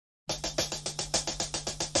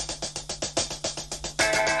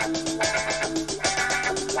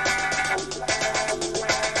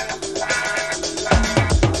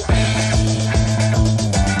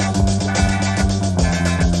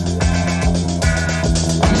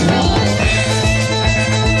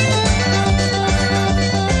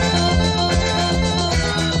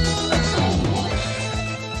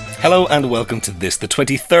Hello and welcome to this, the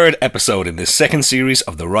 23rd episode in this second series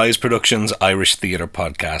of the Rise Productions Irish Theatre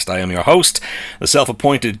Podcast. I am your host, the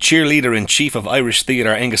self-appointed cheerleader-in-chief of Irish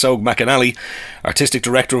Theatre, Angus Og McAnally, artistic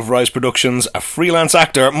director of Rise Productions, a freelance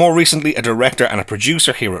actor, more recently a director and a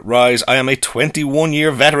producer here at Rise. I am a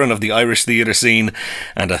 21-year veteran of the Irish theatre scene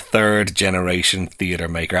and a third-generation theatre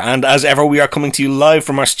maker. And as ever, we are coming to you live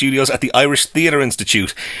from our studios at the Irish Theatre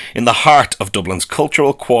Institute in the heart of Dublin's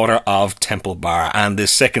cultural quarter of Temple Bar. And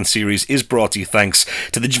this second series is brought to you thanks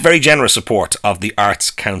to the very generous support of the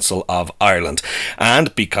Arts Council of Ireland.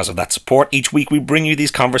 And because of that support, each week we bring you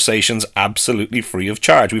these conversations absolutely free of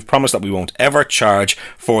charge. We've promised that we won't ever charge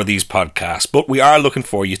for these podcasts, but we are looking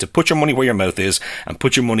for you to put your money where your mouth is and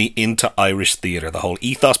put your money into Irish theatre. The whole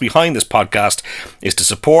ethos behind this podcast is to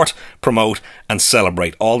support, promote and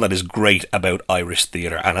celebrate all that is great about Irish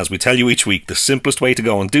theatre. And as we tell you each week, the simplest way to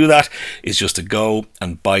go and do that is just to go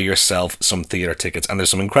and buy yourself some theatre tickets. And there's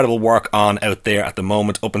some incredible work on out there at the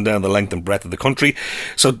moment, up and down the length and breadth of the country.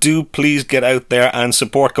 So do please get out there and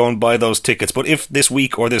support, go and buy those tickets. But if this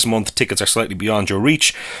week or this month tickets are slightly beyond your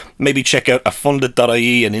reach, maybe check out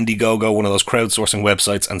afunded.ie and Indiegogo, one of those crowdsourcing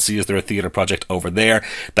websites, and see if there a theatre project over there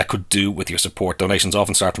that could do with your support. Donations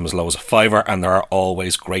often start from as low as £5 and there are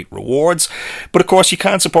always great rewards. But of course you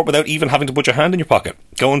can't support without even having to put your hand in your pocket.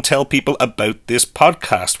 Go and tell people about this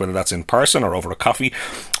podcast, whether that's in person or over a coffee,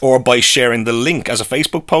 or by sharing the link as a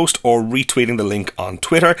Facebook post or retweeting the link on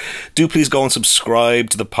Twitter. Do please go and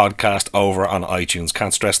subscribe to the podcast over on iTunes.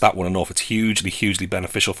 Can't stress that one enough. It's hugely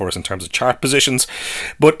beneficial for us in terms of chart positions.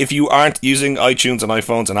 But if you aren't using iTunes and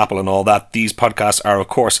iPhones and Apple and all that, these podcasts are of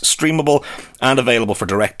course streamable and available for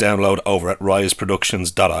direct download over at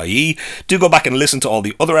riseproductions.ie. Do go back and listen to all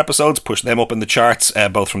the other episodes, push them up in the charts,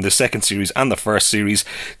 both from the second series and the first series.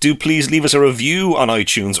 Do please leave us a review on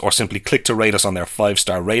iTunes or simply click to rate us on their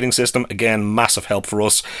 5-star rating system. Again, massive help for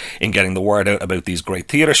us in getting the word out about these great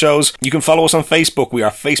theatre shows. You can follow us on Facebook. We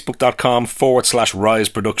are facebook.com/Rise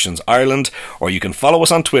Productions Ireland, or you can follow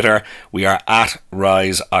us on Twitter. We are at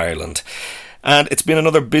Rise Ireland. And it's been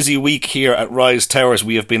another busy week here at Rise Towers.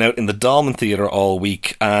 We have been out in the Dolmen Theatre all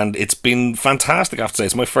week, and it's been fantastic, I have to say.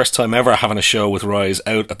 It's my first time ever having a show with Rise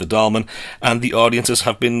out at the Dolmen, and the audiences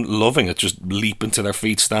have been loving it, just leaping to their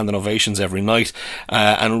feet, standing ovations every night,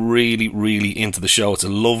 and really into the show. It's a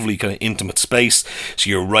lovely kind of intimate space,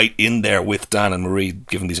 so you're right in there with Dan and Marie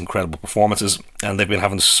giving these incredible performances, and they've been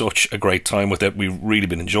having such a great time with it. We've really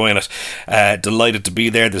been enjoying it. Delighted to be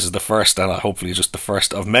there. This is the first, and hopefully just the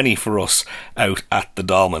first of many for us out at the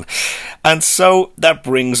Dolmen. And so that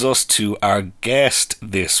brings us to our guest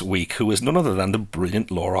this week, who is none other than the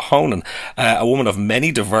brilliant Laura Honan, a woman of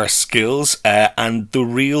many diverse skills, and the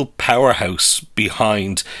real powerhouse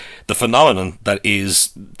behind the phenomenon that is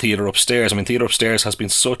Theatre Upstairs. I mean, Theatre Upstairs has been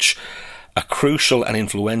such a crucial and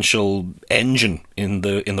influential engine in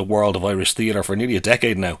the world of Irish theatre for nearly a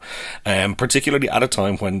decade now, particularly at a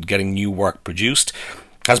time when getting new work produced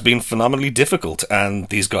has been phenomenally difficult, and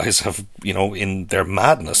these guys have, in their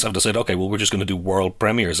madness, have decided, okay, well, we're just going to do world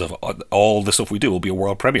premieres of all the stuff we do will be a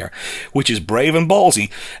world premiere, which is brave and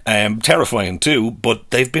ballsy, terrifying too, but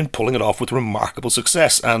they've been pulling it off with remarkable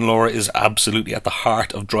success, and Laura is absolutely at the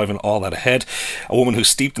heart of driving all that ahead. A woman who's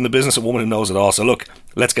steeped in the business, a woman who knows it all. So look,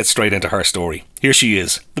 let's get straight into her story. Here she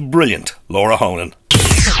is, the brilliant Laura Honan.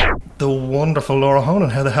 The wonderful Laura Honan.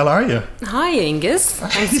 How the hell are you? Hi, Angus.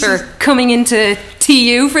 Thanks for coming into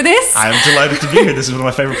TU for this. I'm delighted to be here. This is one of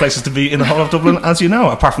my favourite places to be in the whole of Dublin, as you know,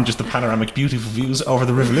 apart from just the panoramic, beautiful views over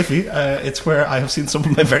the River Liffey. It's where I have seen some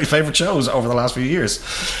of my very favourite shows over the last few years.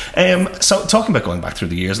 So, talking about going back through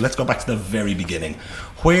the years, let's go back to the very beginning.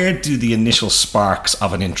 Where do the initial sparks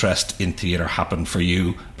of an interest in theatre happen for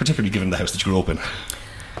you, particularly given the house that you grew up in?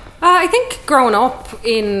 I think growing up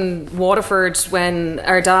in Waterford, when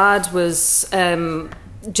our dad was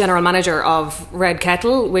general manager of Red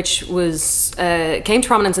Kettle, which was came to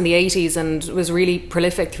prominence in the 80s and was really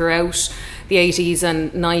prolific throughout the 80s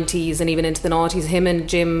and 90s and even into the noughties. Him and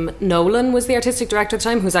Jim Nolan was the artistic director at the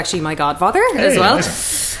time, who's actually my godfather as well.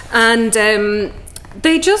 Nice. And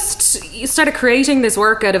they just started creating this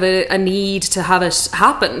work out of a need to have it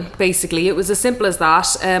happen, basically. It was as simple as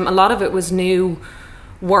that. A lot of it was new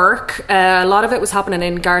work. A lot of it was happening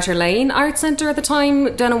in Garter Lane Art Centre at the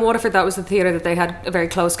time down in Waterford. That was the theatre that they had a very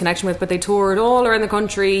close connection with, but they toured all around the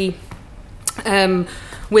country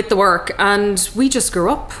with the work, and we just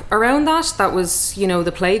grew up around that. That was,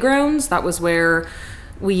 the playgrounds. That was where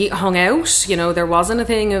we hung out, you know, there wasn't a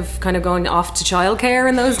thing of kind of going off to childcare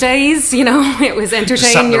in those days, you know, it was entertaining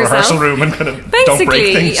just sat in the yourself. rehearsal room and kind of basically, don't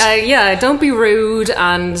break things. Yeah, don't be rude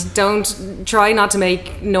and don't try not to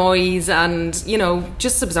make noise and, you know,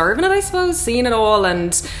 just observing it, I suppose, seeing it all.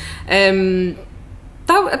 And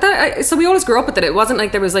so we always grew up with it. It wasn't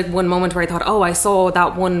like there was like one moment where I thought, oh, I saw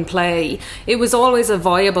that one play. It was always a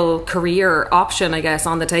viable career option, I guess,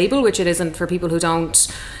 on the table, which it isn't for people who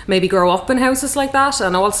don't maybe grow up in houses like that.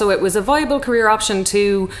 And also it was a viable career option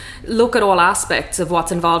to look at all aspects of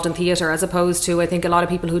what's involved in theatre, as opposed to, I think a lot of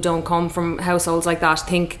people who don't come from households like that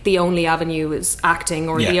think the only avenue is acting,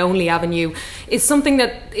 or the only avenue is something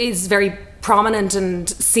that is very prominent and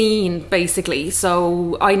seen, basically.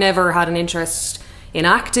 So I never had an interest in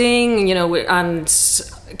acting, you know, and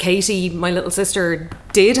Katie, my little sister,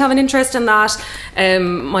 did have an interest in that.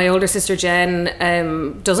 My older sister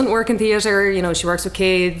Jen doesn't work in theatre, you know, she works with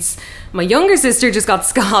kids. My younger sister just got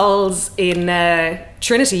scholars in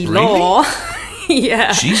Trinity Law.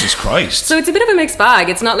 Yeah. Jesus Christ. So it's a bit of a mixed bag.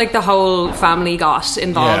 It's not like the whole family got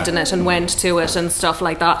involved in it and went to it and stuff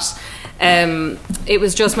like that. It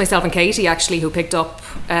was just myself and Katie actually who picked up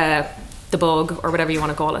the bug, or whatever you want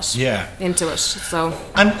to call it, into it. So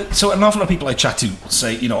an awful lot of people I chat to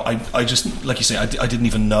say, you know, I just, like you say, I didn't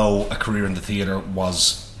even know a career in the theatre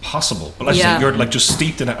was possible. But like you say, you're like just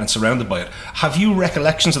steeped in it and surrounded by it. Have you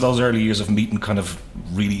recollections of those early years of meeting kind of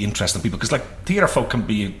really interesting people? Because like theatre folk can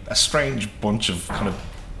be a strange bunch of kind of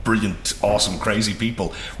brilliant, awesome, crazy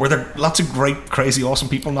people. Were there lots of great, crazy, awesome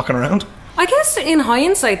people knocking around? I guess in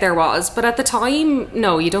hindsight there was, but at the time,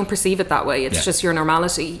 no, you don't perceive it that way. It's just your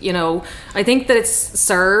normality, you know. I think that it's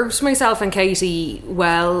served myself and Katie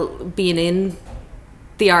well being in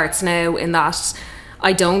the arts now, in that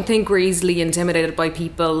I don't think we're easily intimidated by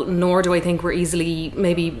people, nor do I think we're easily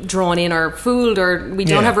maybe drawn in or fooled, or we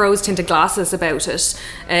don't have rose-tinted glasses about it.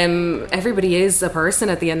 Everybody is a person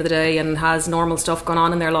at the end of the day and has normal stuff going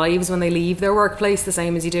on in their lives when they leave their workplace, the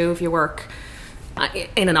same as you do if you work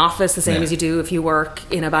in an office, the same as you do if you work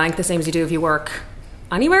in a bank, the same as you do if you work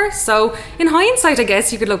anywhere. So in hindsight, I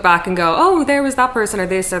guess you could look back and go, oh, there was that person or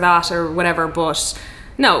this or that or whatever, but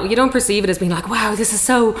no, you don't perceive it as being like, wow, this is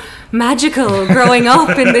so magical growing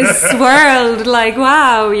up in this world, like,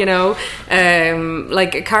 wow, you know.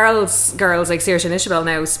 Like Carol's girls, like Saoirse and Isabel,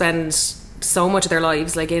 now spend so much of their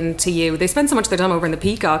lives like in TU. They spend so much of their time over in the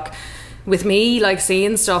Peacock with me, like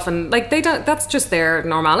seeing stuff, and like they don't, that's just their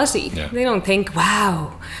normality. They don't think,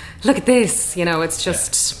 wow, look at this, you know. It's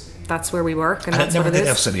just that's where we work, and that's it never what it did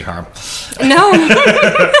is. have any harm. No.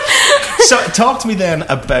 So talk to me then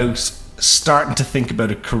about starting to think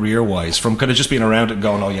about it career-wise, from kind of just being around it and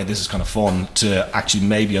going, oh yeah, this is kind of fun, to actually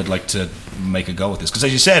maybe I'd like to make a go at this. Because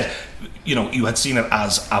as you said, you know, you had seen it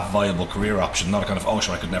as a viable career option, not a kind of, oh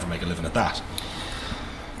sure, I could never make a living at that.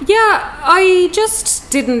 Yeah, I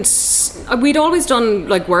just didn't. We'd always done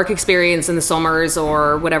like work experience in the summers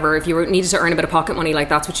or whatever. If you needed to earn a bit of pocket money, like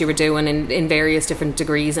that's what you were doing in various different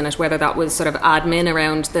degrees in it, whether that was sort of admin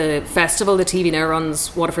around the festival that TV now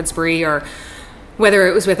runs, Waterford Spree, or whether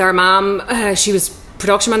it was with our mum. She was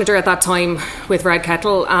production manager at that time with Red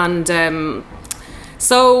Kettle, and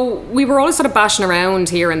so we were always sort of bashing around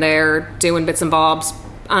here and there, doing bits and bobs.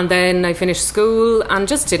 And then I finished school and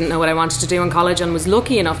just didn't know what I wanted to do in college, and was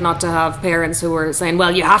lucky enough not to have parents who were saying,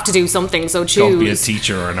 well, you have to do something, so choose. Don't be a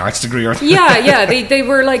teacher or an arts degree or yeah they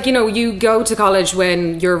were like, you know, you go to college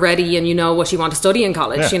when you're ready and you know what you want to study in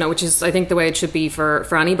college, you know, which is I think the way it should be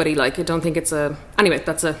for anybody. Like, I don't think it's anyway,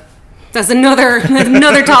 that's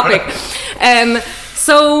another topic.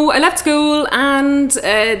 So I left school, and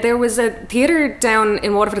there was a theatre down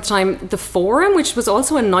in Waterford at the time, the Forum, which was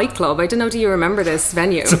also a nightclub. I don't know, do you remember this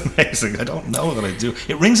venue? It's amazing. I don't know that I do.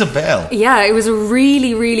 It rings a bell. Yeah, it was a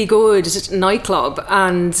really, really good nightclub,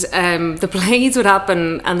 and the plays would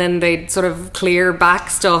happen, and then they'd sort of clear back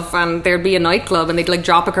stuff, and there'd be a nightclub, and they'd like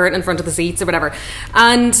drop a curtain in front of the seats or whatever.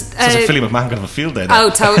 And sounds like Philly McMahon could have a field day there. Oh,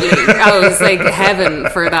 totally. Oh, it was like heaven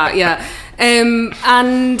for that, yeah.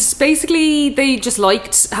 And basically they just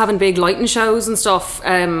liked having big lighting shows and stuff,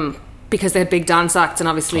 because they had big dance acts, and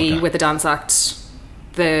obviously with the dance act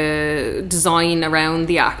the design around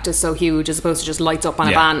the act is so huge as opposed to just lights up on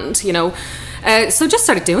a band, you know. So just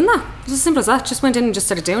started doing that. It was as simple as that. Just went in and just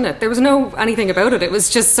started doing it. There was no anything about it. It was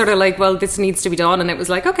just sort of like, well, this needs to be done, and it was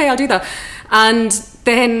like, okay, I'll do that. And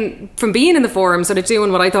then from being in the Forum, sort of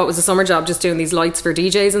doing what I thought was a summer job, just doing these lights for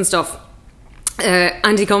DJs and stuff,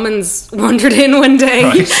 Andy Cummins wandered in one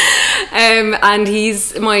day, and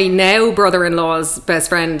he's my now brother-in-law's best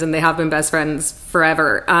friend, and they have been best friends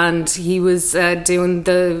forever. And he was doing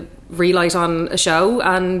the relight on a show,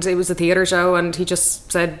 and it was a theatre show, and he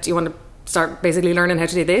just said, do you want to start basically learning how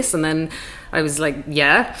to do this. And then I was like,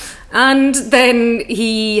 yeah. And then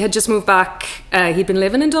he had just moved back. He'd been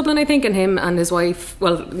living in Dublin, I think, and him and his wife,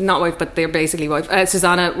 well, not wife, but they're basically wife,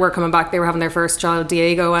 Susanna, were coming back. They were having their first child,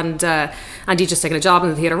 Diego, and he'd just taken a job in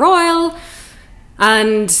the Theatre Royal.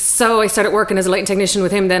 And so I started working as a lighting technician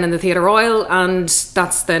with him then in the Theatre Royal, and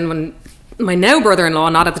that's then when my now brother-in-law,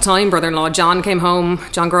 not at the time brother-in-law, John came home,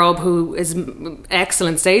 John Grob, who is an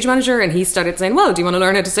excellent stage manager, and he started saying, well, do you want to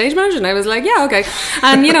learn how to stage manage? And I was like, yeah, okay.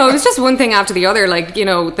 And, you know, it was just one thing after the other. Like, you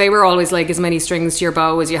know, they were always like, as many strings to your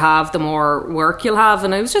bow as you have, the more work you'll have.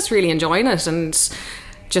 And I was just really enjoying it and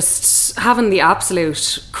just having the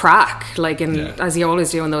absolute crack, like as you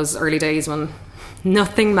always do in those early days when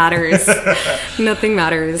nothing matters. Nothing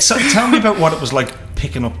matters. So tell me about what it was like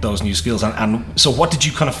picking up those new skills, and so what did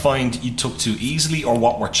you kind of find you took to easily, or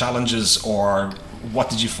what were challenges, or what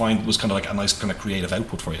did you find was kind of like a nice kind of creative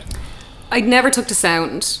output for you? I never took to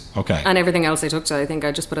sound. Okay. And everything else I took to, I think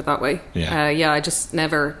I just put it that way. Yeah. I just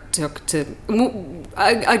never took to...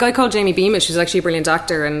 A guy called Jamie Beamish, who's actually a brilliant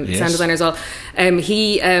actor and sound designer as well,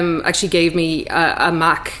 he actually gave me a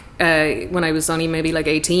Mac when I was only maybe like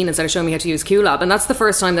 18 and started showing me how to use QLab, and that's the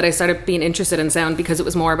first time that I started being interested in sound, because it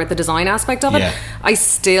was more about the design aspect of it. I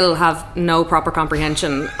still have no proper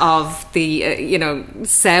comprehension of the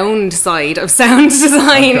sound side of sound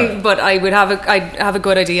design, but I'd have a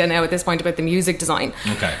good idea now at this point about the music design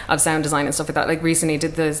of sound design and stuff like that. Like recently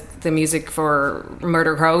did the music for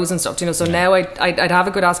Murder Crows and stuff, so now I'd have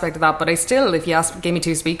a good aspect of that, but I still, if you gave me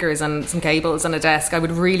 2 speakers and some cables and a desk, I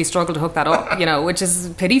would really struggle to hook that up, which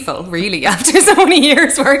is pitiful, really, after so many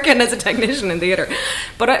years working as a technician in theatre.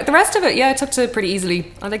 But the rest of it, I took to pretty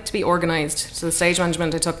easily. I like to be organised. So the stage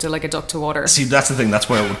management, I took to like a duck to water. See, that's the thing. That's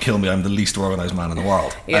where it would kill me. I'm the least organised man in the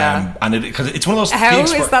world. Yeah. And because it's one of those How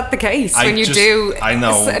things is that the case when you do? I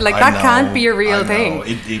know. That can't be a real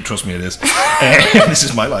thing. Trust me, it is. This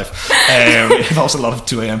is my life. It involves a lot of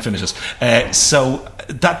 2 a.m. finishes. So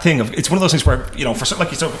that thing of, it's one of those things where, for something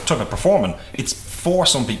like you talk about performing, it's for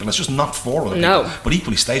some people, it's just not for other people. But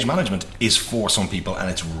equally, stage management is for some people,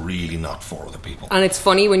 and it's really not for other people. And it's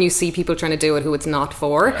funny when you see people trying to do it who it's not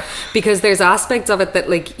for, because there's aspects of it that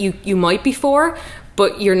like you might be for,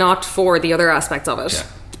 but you're not for the other aspects of it.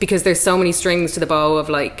 Because there's so many strings to the bow of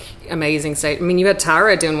like amazing stage. I mean, you had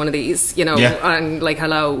Tara doing one of these, and like,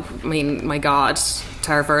 hello, I mean, my God,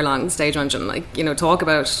 Tara Furlong, stage management, like, talk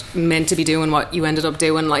about meant to be doing what you ended up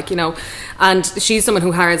doing, like, and she's someone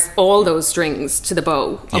who has all those strings to the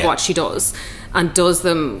bow of what she does and does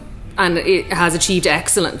them, and it has achieved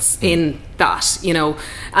excellence in that,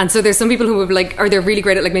 and so there's some people who they're really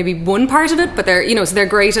great at like maybe one part of it, but they're so they're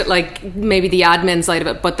great at like maybe the admin side of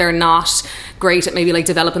it, but they're not great at maybe like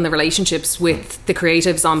developing the relationships with the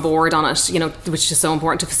creatives on board on it, which is so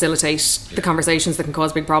important to facilitate the conversations that can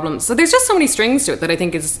cause big problems. So there's just so many strings to it that I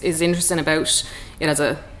think is interesting about it as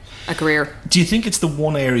a career. Do you think it's the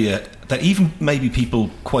one area that even maybe people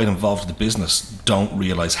quite involved in the business don't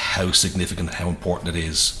realise how significant, how important it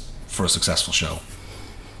is for a successful show?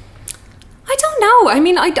 I don't know. I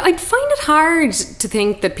mean, I'd find it hard to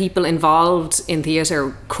think that people involved in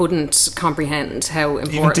theatre couldn't comprehend how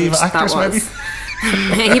important even diva actors, that was.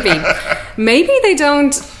 Maybe they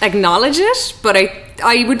don't acknowledge it, but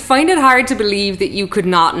I would find it hard to believe that you could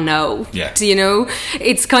not know.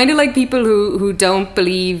 It's kind of like people who don't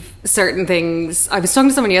believe certain things. I was talking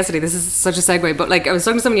to someone yesterday, this is such a segue, but like I was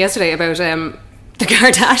talking to someone yesterday about the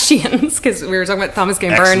Kardashians, because we were talking about Thomas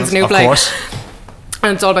Game Byrne's new play. Course.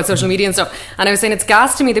 And it's all about social media and stuff. And I was saying it's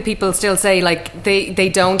gas to me that people still say like they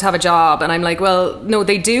don't have a job. And I'm like, well, no,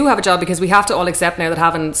 they do have a job, because we have to all accept now that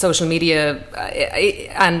having social media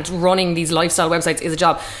and running these lifestyle websites is a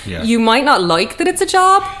job. You might not like that it's a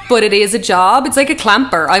job, but it is a job. It's like a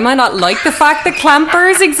clamper. I might not like the fact that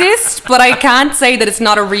clampers exist, but I can't say that it's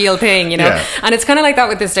not a real thing, And it's kind of like that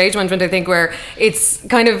with the stage management, I think, where it's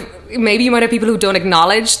kind of, maybe you might have people who don't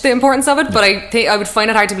acknowledge the importance of it, but I would find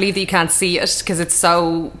it hard to believe that you can't see it, because it's so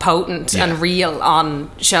potent and real on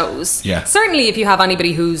shows. Certainly if you have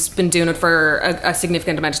anybody who's been doing it for a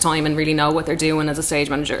significant amount of time and really know what they're doing as a stage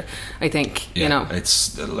manager, I think,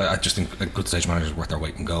 it's, I just think a good stage manager is worth their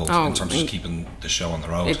weight in gold in terms of just keeping the show on the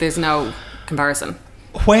road. There's no comparison.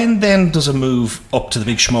 When then does a move up to the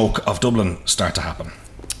big smoke of Dublin start to happen?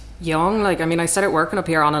 Young, I started working up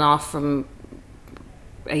here on and off from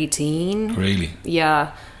 18. Really?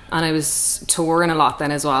 Yeah. and I was touring a lot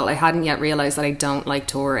then as well. I hadn't yet realised that I don't like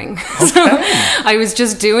touring. So I was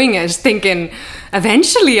just doing it thinking,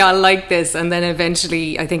 eventually I'll like this. And then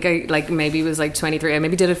eventually, I think I maybe it was 23. I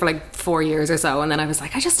maybe did it for 4 years or so. And then I was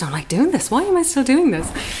like, I just don't like doing this. Why am I still doing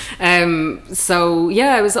this? So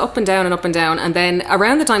yeah, I was up and down and up and down. And then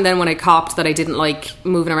around the time then when I copped that I didn't like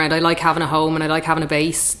moving around, I like having a home and I like having a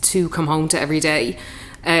base to come home to every day.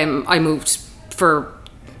 I moved for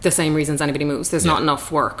the same reasons anybody moves. There's not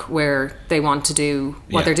enough work where they want to do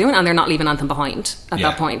what they're doing, and they're not leaving Anthem behind at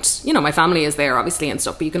that point. My family is there obviously and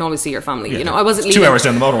stuff, but you can always see your family. I wasn't leaving. 2 hours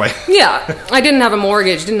down the motorway. I didn't have a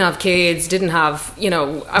mortgage, didn't have kids, didn't have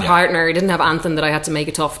a partner, didn't have Anthem that I had to make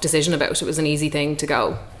a tough decision about. It was an easy thing to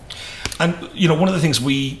go. And one of the things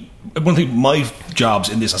my jobs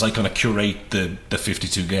in this, as I kind of curate the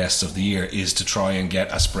 52 guests of the year, is to try and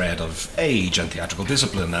get a spread of age and theatrical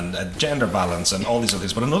discipline and gender balance and all these other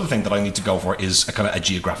things. But another thing that I need to go for is a kind of a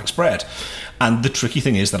geographic spread. And the tricky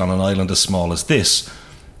thing is that on an island as small as this,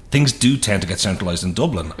 things do tend to get centralised in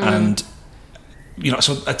Dublin. And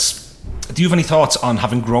so do you have any thoughts on,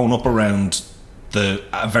 having grown up around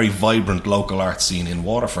a very vibrant local art scene in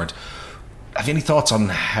Waterford? Have you any thoughts on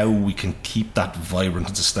how we can keep that vibrant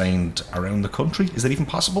and sustained around the country? Is that even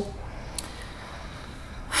possible?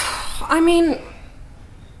 I mean,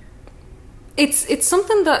 it's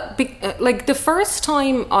something that, the first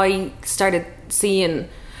time I started seeing,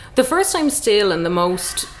 the first time still and the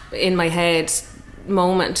most in my head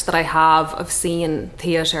moment that I have of seeing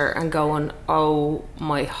theatre and going, oh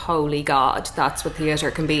my holy God, that's what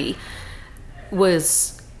theatre can be,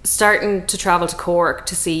 was starting to travel to Cork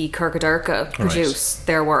to see Kirkadirka produce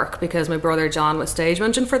their work, because my brother John was stage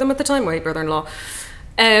managing for them at the time, my brother-in-law.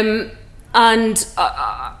 And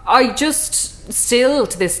I just, still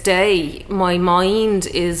to this day, my mind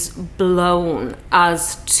is blown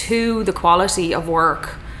as to the quality of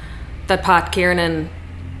work that Pat Kiernan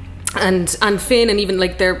and Finn, and even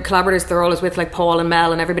their collaborators they're always with, Paul and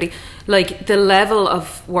Mel and everybody, the level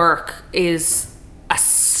of work is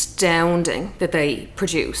astounding that they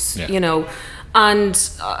produce, and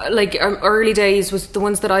early days was the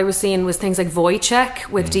ones that I was seeing was things like Wojciech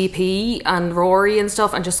with DP and Rory and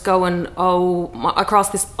stuff, and just going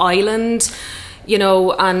across this island,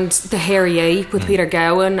 and the Hairy Ape with Peter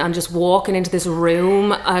Gowan, and just walking into this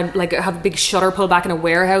room and have a big shutter pull back in a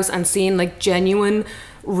warehouse and seeing genuine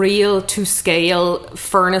real to scale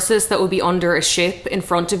furnaces that would be under a ship in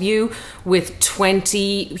front of you, with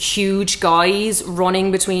 20 huge guys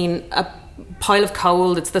running between a pile of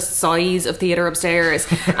coal that's the size of theatre upstairs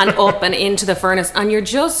and up and into the furnace. And you're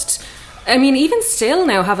just, even still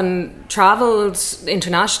now, having travelled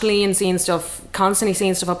internationally and constantly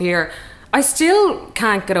seeing stuff up here, I still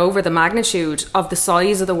can't get over the magnitude of the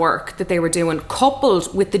size of the work that they were doing,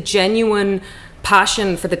 coupled with the genuine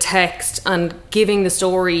passion for the text and giving the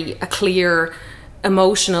story a clear,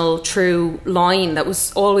 emotional, true line that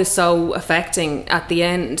was always so affecting at the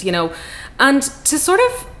end, and to sort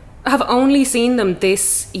of have only seen them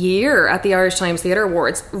this year at the Irish Times Theatre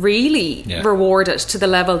Awards really rewarded to the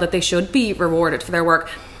level that they should be rewarded for their work.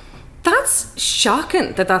 That's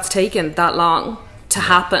shocking that that's taken that long to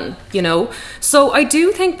happen, So I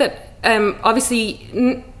do think that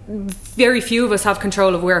obviously very few of us have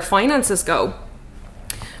control of where finances go.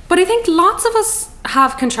 But I think lots of us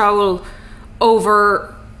have control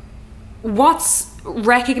over what's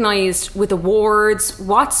recognised with awards,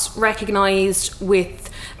 what's recognised with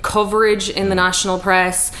coverage in the national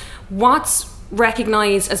press, what's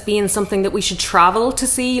recognised as being something that we should travel to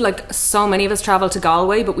see. So many of us travel to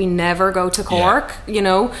Galway, but we never go to Cork,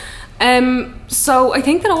 So I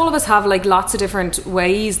think that all of us have lots of different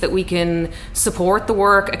ways that we can support the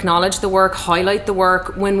work, acknowledge the work, highlight the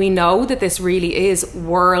work, when we know that this really is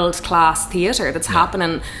world-class theatre that's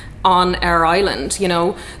happening on our island,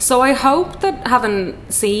 So I hope that, having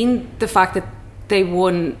seen the fact that they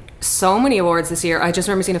won so many awards this year, I just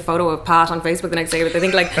remember seeing a photo of Pat on Facebook the next day with I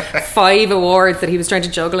think 5 awards that he was trying to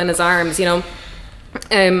juggle in his arms,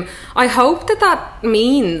 I hope that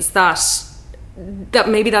means that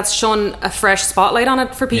maybe that's shone a fresh spotlight on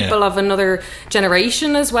it for people of another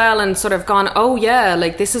generation as well, and sort of gone,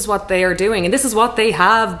 this is what they are doing and this is what they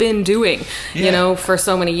have been doing, for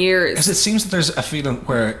so many years. Because it seems that there's a feeling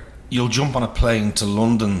where you'll jump on a plane to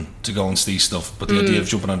London to go and see stuff, but the idea of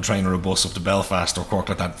jumping on a train or a bus up to Belfast or Cork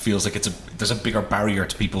feels like there's a bigger barrier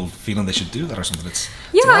to people feeling they should do that or something.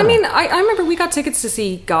 I remember we got tickets to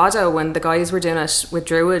see Godot when the guys were doing it with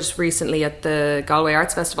Druid recently at the Galway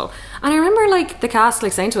Arts Festival, and I remember the cast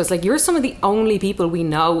saying to us, you're some of the only people we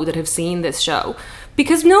know that have seen this show,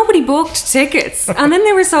 because nobody booked tickets and then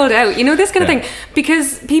they were sold out, you know, this kind of thing,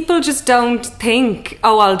 because people just don't think,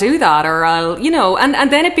 oh, I'll do that, or I'll, you know,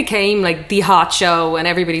 and then it became like the hot show and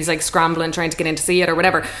everybody's like scrambling trying to get in to see it or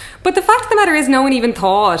whatever. But the fact of the matter is, no one even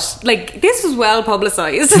thought, like, this was well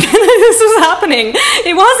publicised. This was happening.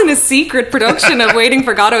 It wasn't a secret production of Waiting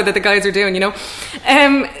for Godot that the guys are doing, you know. So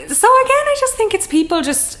again, I just think it's people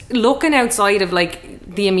just looking outside of like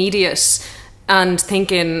the immediate and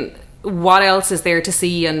thinking, what else is there to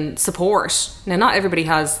see and support? Now, not everybody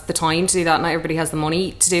has the time to do that, not everybody has the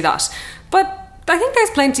money to do that, but I think there's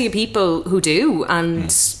plenty of people who do,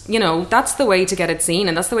 and you know, that's the way to get it seen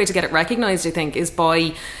and that's the way to get it recognised, I think, is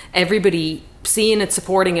by everybody seeing it,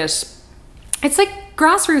 supporting it. It's like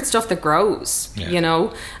grassroots stuff that grows, you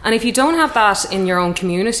know, and if you don't have that in your own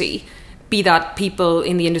community, be that people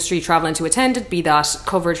in the industry travelling to attend it, be that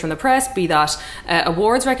coverage from the press, be that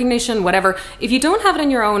awards recognition, whatever. If you don't have it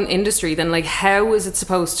in your own industry, then like, how is it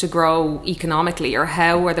supposed to grow economically, or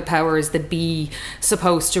how are the powers that be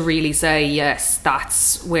supposed to really say, yes,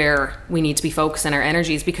 that's where we need to be focusing our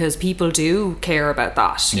energies, because people do care about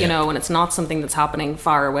that, you know, and it's not something that's happening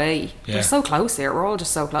far away. We're so close here. We're all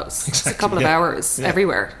just so close. Exactly. It's a couple of hours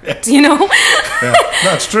everywhere. Do you know?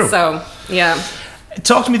 That's true. So, yeah.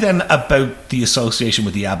 Talk to me then about the association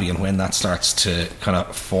with the Abbey and when that starts to kind of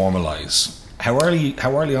formalise. How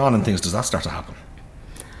early on in things does that start to happen?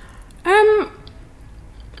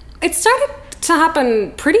 It started to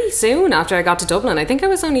happen pretty soon after I got to Dublin. I think I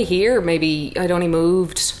was only here, maybe I'd only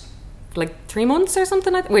moved like 3 months or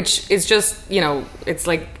something, which is just, you know, it's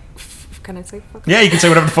like, can I say fuck? Yeah, you can say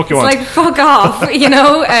whatever the fuck you want. It's like, fuck off, you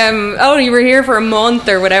know? Oh, you were here for a month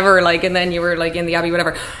or whatever, like, and then you were like in the Abbey,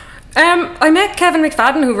 whatever. I met Kevin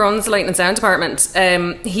McFadden, who runs the Lighting and Sound department.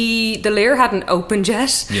 The Lear hadn't opened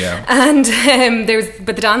yet, and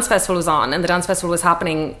but the dance festival was on, and the dance festival was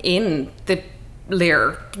happening in the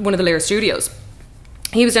Lear, one of the Lear studios.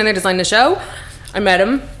 He was down there designing the show. I met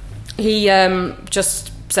him. He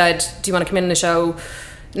just said, "Do you want to come in the show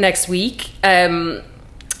next week?"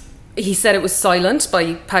 He said it was Silent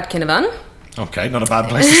by Pat Kinavan. Okay, not a bad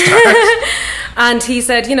place to start. And he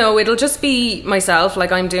said, you know, it'll just be myself, like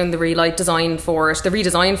I'm doing the redesign for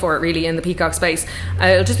it really in the Peacock space.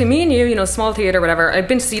 It'll just be me and you know, small theatre, whatever. I've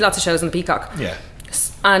been to see lots of shows in the Peacock. Yeah.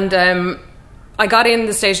 And I got in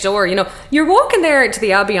the stage door, you know, you're walking there to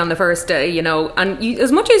the Abbey on the first day, you know, and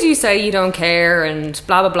as much as you say you don't care and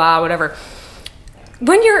blah, blah, blah, whatever,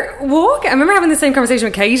 when you're walking, I remember having the same conversation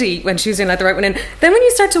with Katie when she was doing Let the Right One In. Then when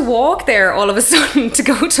you start to walk there all of a sudden to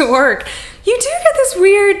go to work, you do get this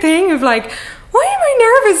weird thing of like, why am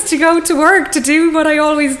I nervous to go to work, to do what I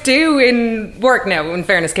always do in work? Now, in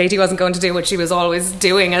fairness, Katie wasn't going to do what she was always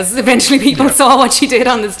doing, as eventually people saw what she did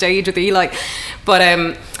on the stage with Eli.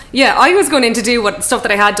 But yeah, I was going in to do stuff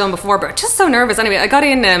that I had done before, but just so nervous. Anyway, I got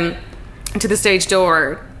in to the stage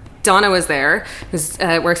door. Donna was there, who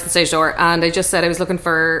works at the stage door, and I just said I was looking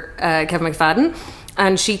for Kevin McFadden.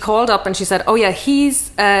 And she called up and she said, oh yeah,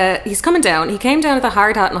 he's coming down. He came down with a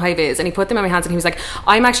hard hat and a high vis, and he put them in my hands and he was like,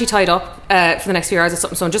 I'm actually tied up for the next few hours or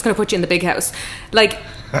something, so I'm just going to put you in the big house. Like,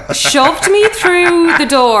 shoved me through the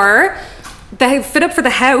door. The fit up for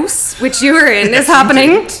the house, which you were in, is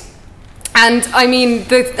happening. And I mean,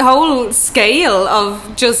 the whole scale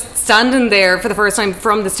of just standing there for the first time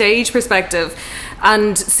from the stage perspective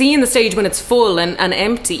and seeing the stage when it's full and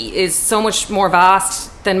empty is so much more vast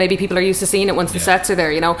than maybe people are used to seeing it once the sets are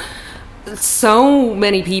there, you know. So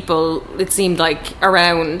many people, it seemed like,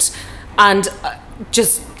 around, and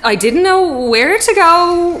just I didn't know where to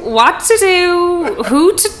go, what to do,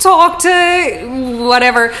 who to talk to,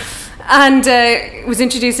 whatever. And was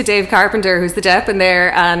introduced to Dave Carpenter, who's the dep in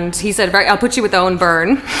there, and he said, right, I'll put you with Owen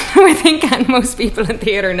Byrne, who I think most people in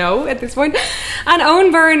theatre know at this point. And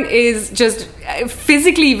Owen Byrne is just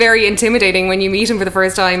physically very intimidating when you meet him for the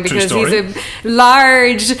first time, because he's a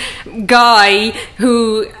large guy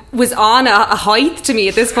who was on a height to me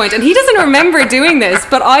at this point, and he doesn't remember doing this,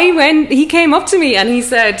 but he came up to me and he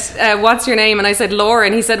said, what's your name? And I said, Laura.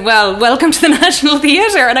 And he said, well, welcome to the National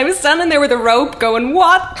Theatre. And I was standing there with a rope going,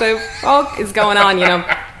 what the fuck is going on, you know?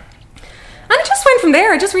 And it just went from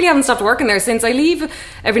there. I just really haven't stopped working there since. I leave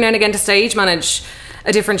every now and again to stage manage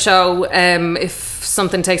a different show if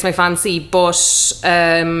something takes my fancy, but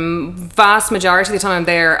vast majority of the time I'm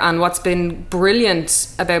there. And what's been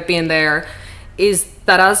brilliant about being there is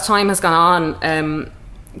that as time has gone on,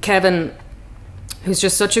 Kevin, who's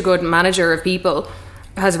just such a good manager of people,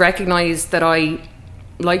 has recognised that I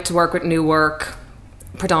like to work with new work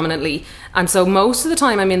predominantly, and so most of the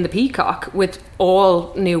time I'm in the Peacock with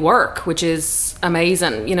all new work, which is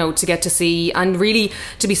amazing, you know, to get to see and really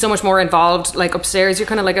to be so much more involved. Like upstairs you're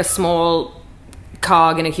kind of like a small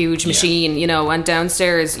cog in a huge machine, you know, and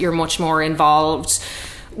downstairs you're much more involved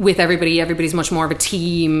with everybody. Everybody's much more of a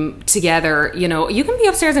team together, you know. You can be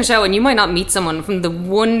upstairs in a show and you might not meet someone from the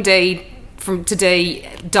one day from today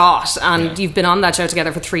dot, and you've been on that show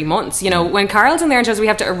together for 3 months, you know. When Carl's in there and shows, we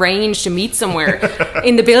have to arrange to meet somewhere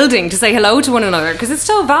in the building to say hello to one another, because it's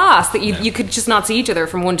so vast that you could just not see each other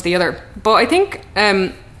from one to the other. But I think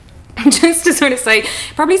just to sort of say, it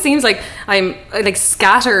probably seems like I'm like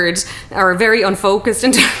scattered or very unfocused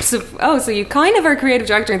in terms of, so you kind of are a creative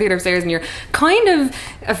director in Theatre Upstairs, and you're kind of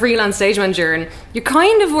a freelance stage manager, and you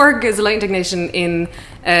kind of work as a lighting technician in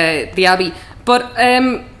the Abbey. But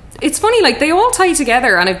it's funny, like, they all tie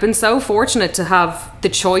together, and I've been so fortunate to have the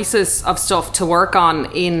choices of stuff to work on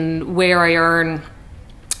in where I earn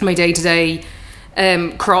my day-to-day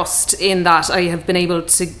crust, in that I have been able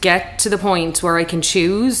to get to the point where I can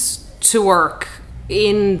choose to work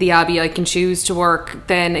in the Abbey. I can choose to work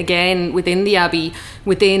then again within the Abbey,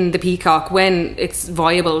 within the Peacock, when it's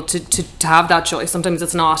viable to have that choice. Sometimes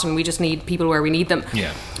it's not, and we just need people where we need them.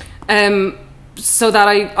 So that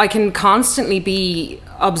I can constantly be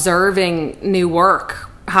observing new work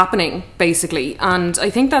happening, basically. And I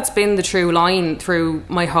think that's been the true line through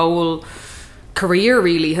my whole career,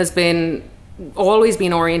 really, has been always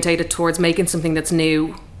been orientated towards making something that's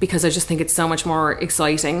new, because I just think it's so much more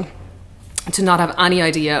exciting to not have any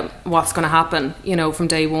idea what's going to happen, you know, from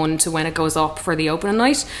day one to when it goes up for the opening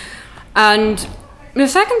night. And the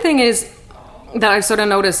second thing is that I've sort of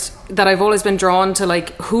noticed that I've always been drawn to,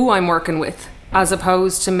 like, who I'm working with, as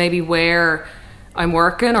opposed to maybe where I'm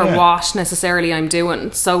working or what necessarily I'm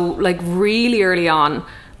doing. So, like, really early on,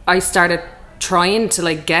 I started trying to,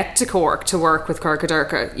 like, get to Cork to work with Corca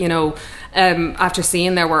Durca, you know. After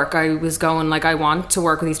seeing their work, I was going, like, I want to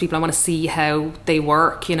work with these people. I want to see how they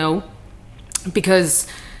work, you know, because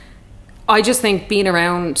I just think being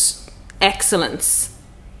around excellence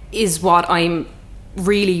is what I'm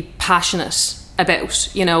really passionate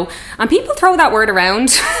about, you know. And people throw that word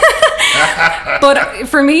around. But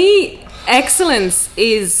for me, excellence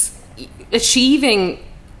is achieving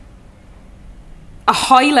a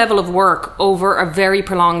high level of work over a very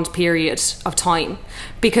prolonged period of time,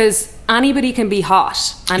 because anybody can be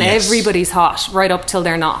hot, and everybody's hot right up till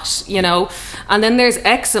they're not, you know. And then there's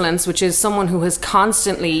excellence, which is someone who has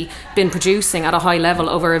constantly been producing at a high level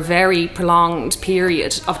over a very prolonged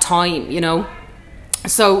period of time, you know.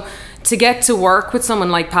 So to get to work with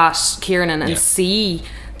someone like Pat Kiernan and see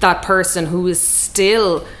that person who is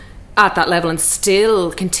still at that level and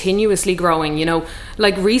still continuously growing, you know.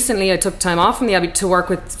 Like, recently I took time off from the Abbey to work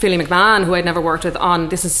with Philly McMahon, who I'd never worked with, on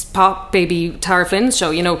This Is Pop Baby, Tara Flynn's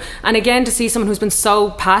show, you know. And again, to see someone who's been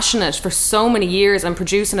so passionate for so many years and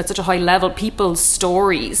producing at such a high level people's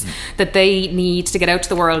stories that they need to get out to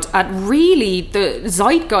the world at really the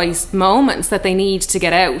zeitgeist moments that they need to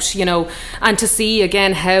get out, you know. And to see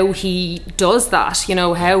again how he does that, you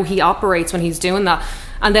know, how he operates when he's doing that.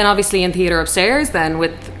 And then obviously in Theatre Upstairs then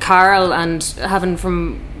with Carl, and having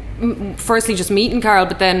from firstly just meeting Carl,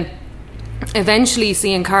 but then eventually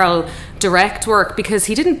seeing Carl direct work, because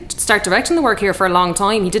he didn't start directing the work here for a long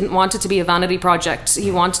time. He didn't want it to be a vanity project.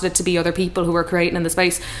 He wanted it to be other people who were creating in the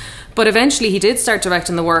space. But eventually he did start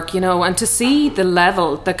directing the work, you know, and to see the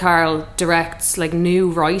level that Carl directs, like,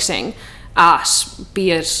 new writing at,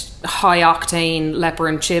 be it high octane Leper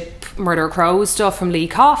and Chip, Murder Crow stuff from Lee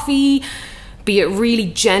Coffey, be it really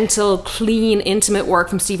gentle, clean, intimate work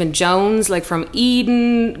from Stephen Jones, like from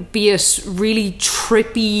Eden, be it really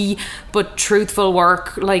trippy but truthful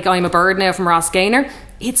work like I'm a Bird Now from Ross Gaynor.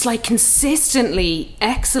 It's like consistently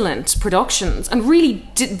excellent productions, and really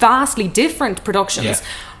vastly different productions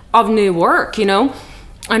of new work, you know.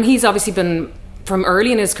 And he's obviously been, from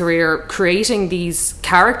early in his career, creating these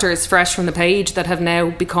characters fresh from the page that have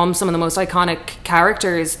now become some of the most iconic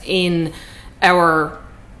characters in our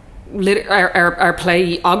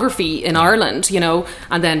playography in Ireland, you know.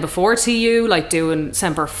 And then before TU, like doing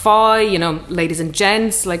Semper Fi, you know, Ladies and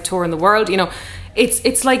Gents, like touring the world, you know.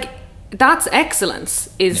 It's like, that's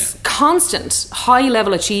excellence, is constant high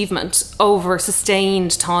level achievement over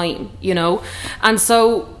sustained time, you know. And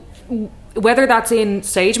so whether that's in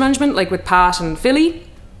stage management like with Pat and Philly,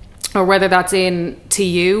 or whether that's in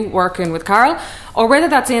TU working with Carl, or whether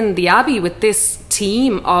that's in the Abbey with this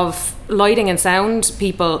team of lighting and sound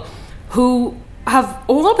people who have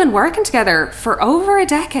all been working together for over a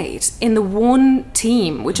decade in the one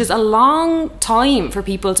team, which is a long time for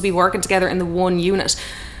people to be working together in the one unit.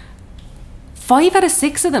 5 out of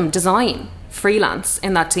 6 of them design freelance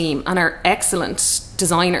in that team and are excellent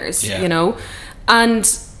designers, you know,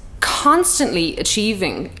 and constantly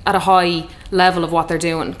achieving at a high level of what they're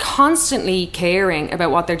doing, constantly caring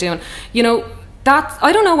about what they're doing. You know,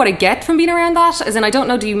 I don't know what I get from being around that. As in, I don't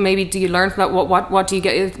know. Do you learn from that? What do you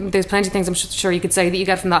get? There's plenty of things I'm sure you could say that you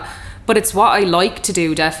get from that. But it's what I like to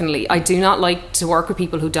do. Definitely, I do not like to work with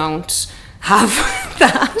people who don't have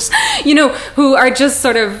that. Who are just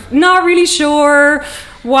sort of not really sure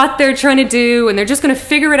what they're trying to do, and they're just going to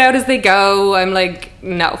figure it out as they go. I'm like,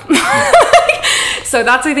 no. So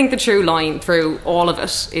that's, I think, the true line through all of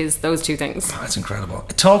it is those two things. Oh, that's incredible.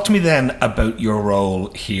 Talk to me then about your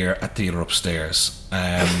role here at Theatre Upstairs.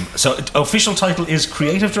 So official title is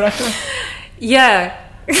Creative Director? Yeah.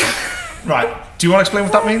 Right. Do you want to explain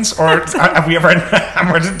what that means? Or have we ever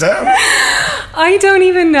hammered it down? I don't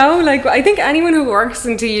even know. Like, I think anyone who works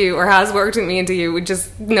in TU or has worked with me in TU would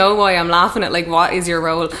just know why I'm laughing at, like, what is your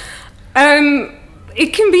role?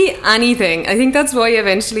 It can be anything. I think that's why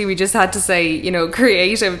eventually we just had to say,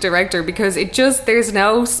 creative director, because there's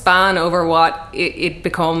no span over what it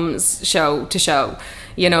becomes show to show.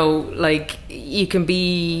 Like, you can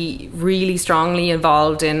be really strongly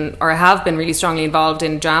involved in, or have been really strongly involved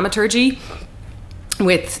in dramaturgy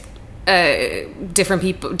with different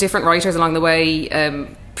people, different writers along the way,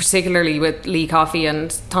 particularly with Lee Coffey and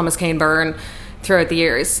Thomas Kane Byrne throughout the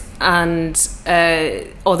years. And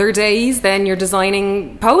other days then you're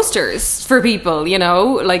designing posters for people,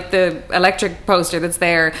 like the electric poster that's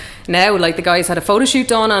there now. Like, the guys had a photo shoot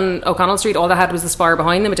done on O'Connell Street. All they had was the spire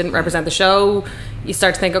behind them. It didn't represent the show. You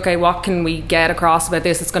start to think, okay, what can we get across about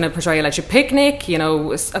this? It's going to portray Electric Picnic.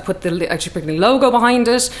 I put the Electric Picnic logo behind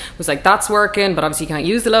it. Was like, that's working, but obviously you can't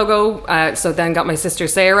use the logo. So then got my sister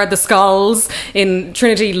Sarah, the Skulls in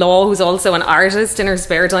Trinity Law, who's also an artist in her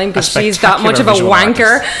spare time, because she's that much of a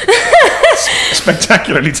wanker.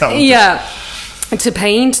 Spectacularly talented. Yeah. To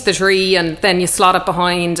paint the tree, and then you slot it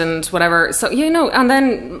behind and whatever. So, and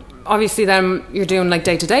then obviously then you're doing like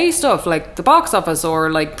day-to-day stuff like the box office,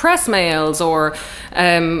 or like press mails, or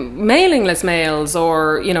mailing list mails,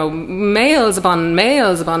 or mails upon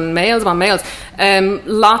mails upon mails upon mails.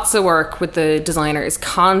 Lots of work with the designers,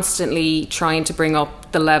 constantly trying to bring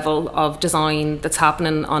up the level of design that's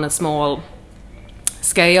happening on a small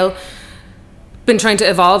scale. Been trying to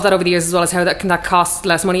evolve that over the years, as well as how that cost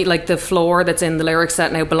less money. Like, the floor that's in the lyric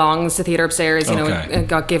set now belongs to Theatre Upstairs, it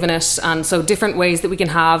got given it. And so different ways that we can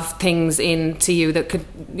have things into you that could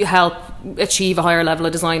help achieve a higher level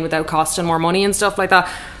of design without costing more money and stuff like that.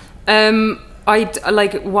 I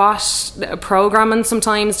like what programming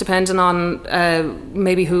sometimes, depending on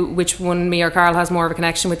maybe which one, me or Carl, has more of a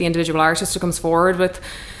connection with the individual artist who comes forward with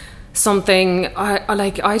something.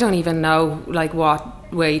 I don't even know like what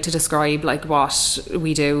way to describe like what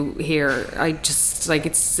we do here. I just like,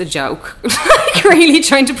 it's a joke. Like, really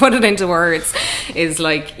trying to put it into words is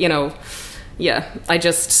like, I'll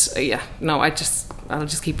just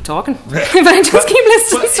keep talking. But I just keep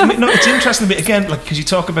listening. No, it's interesting, but again, like, because you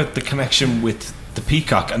talk about the connection with the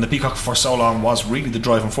Peacock, and the Peacock for so long was really the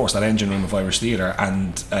driving force, that engine room of Irish theatre.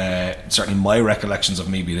 And certainly my recollections of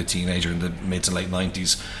me being a teenager in the mid to late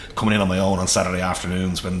 90s, coming in on my own on Saturday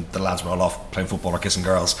afternoons when the lads were all off playing football or kissing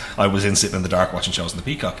girls, I was in sitting in the dark watching shows in the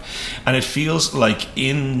Peacock. And it feels like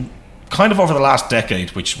in kind of over the last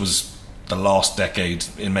decade, which was the lost decade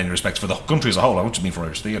in many respects for the country as a whole, I don't just mean for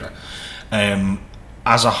Irish theatre,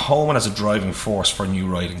 as a home and as a driving force for new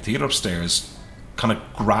writing, Theatre Upstairs kind of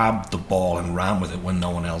grabbed the ball and ran with it when no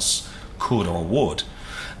one else could or would.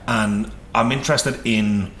 And I'm interested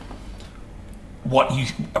in what you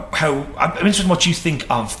think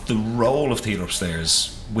of the role of Theatre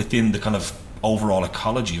Upstairs within the kind of overall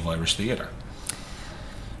ecology of Irish theatre.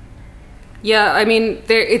 Yeah, I mean,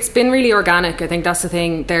 it's been really organic. I think that's the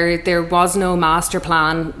thing. There was no master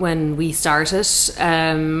plan when we started.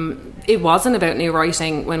 It wasn't about new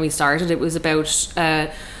writing when we started. It was about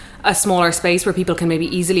a smaller space where people can maybe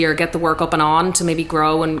easier get the work up and on to maybe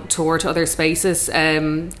grow and tour to other spaces.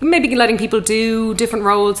 Maybe letting people do different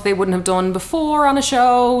roles they wouldn't have done before on a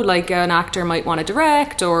show, like an actor might want to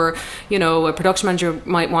direct, or a production manager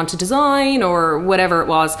might want to design, or whatever it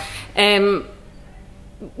was.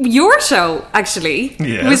 Your show actually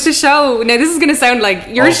was the show. Now this is going to sound like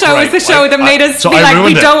your show is the show that made us be like,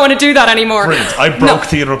 we don't want to do that anymore. Brilliant. I broke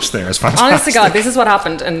Theatre Upstairs. Fantastic. Honest to God, this is what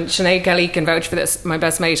happened, and Sinead Kelly can vouch for this. My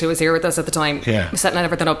best mate who was here with us at the time, setting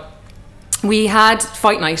everything up. We had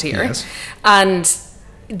Fight Night here, and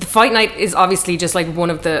the Fight Night is obviously just like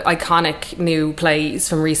one of the iconic new plays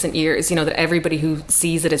from recent years. That everybody who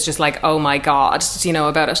sees it is just like, oh my God,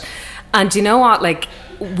 about it. And you know what, like,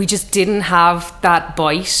 we just didn't have that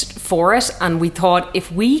bite for it, and we thought,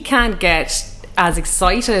 if we can't get as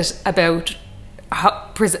excited about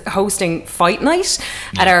hosting Fight Night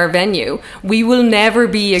at our venue, we will never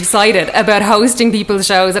be excited about hosting people's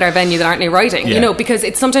shows at our venue that aren't new writing, you know, because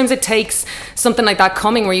sometimes it takes something like that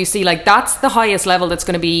coming where you see like that's the highest level that's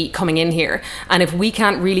going to be coming in here, and if we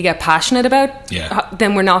can't really get passionate about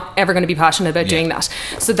then we're not ever going to be passionate about doing that.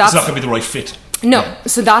 So that's it's not going to be the right fit. No,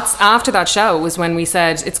 so that's after that show was when we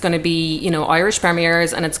said it's going to be, you know, Irish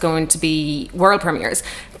premieres and it's going to be world premieres.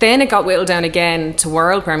 Then it got whittled down again to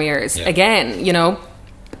world premieres again, you know.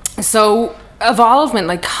 So evolvement,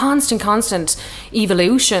 like constant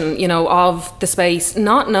evolution, you know, of the space,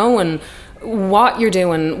 not knowing what you're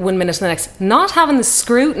doing 1 minute to the next, not having the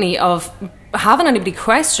scrutiny of having anybody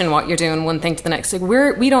question what you're doing one thing to the next.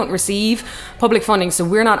 Like we don't receive public funding, so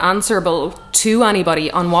we're not answerable to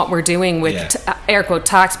anybody on what we're doing with air quote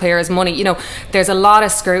taxpayers' money. You know, there's a lot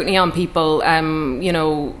of scrutiny on people, you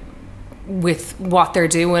know, with what they're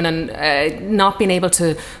doing and not being able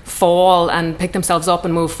to fall and pick themselves up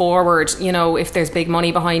and move forward, you know, if there's big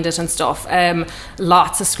money behind it and stuff.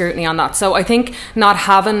 Lots of scrutiny on that. So I think not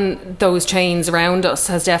having those chains around us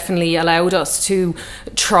has definitely allowed us to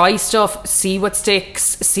try stuff, see what sticks,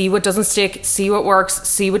 see what doesn't stick, see what works,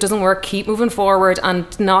 see what doesn't work, keep moving forward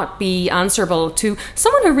and not be answerable to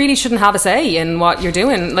someone who really shouldn't have a say in what you're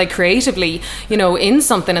doing, like creatively, you know, in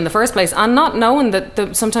something in the first place, and not knowing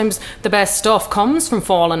that sometimes the best stuff comes from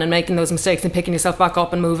falling and making those mistakes and picking yourself back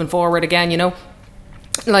up and moving forward again, you know.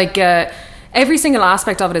 Like every single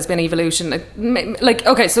aspect of it has been evolution. Like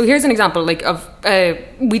okay, so here's an example like of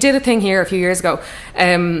we did a thing here a few years ago.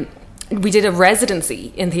 We did a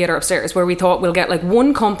residency in Theatre Upstairs where we thought we'll get like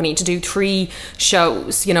one company to do 3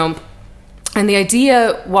 shows, you know, and the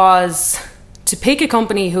idea was to pick a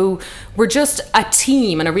company who were just a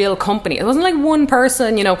team and a real company. It wasn't like one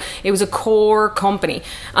person, you know, it was a core company,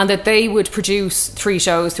 and that they would produce 3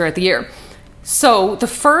 shows throughout the year. So the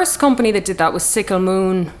first company that did that was Sickle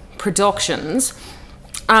Moon Productions,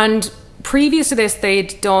 and previous to this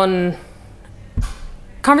they'd done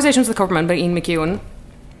Conversations with the Coverman by Ian McEwan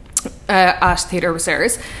at Theatre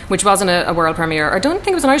Upstairs, which wasn't a world premiere. I don't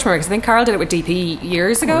think it was an Irish premiere because I think Carl did it with DP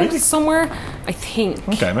years ago. Really? Somewhere, I think.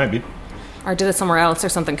 Okay, maybe. Or did it somewhere else or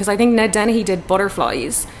something, because I think Ned Dennehy did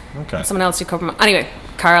Butterflies. Okay. Someone else did Coverman. Anyway,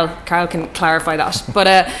 Carl can clarify that.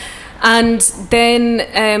 But and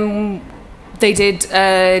then they did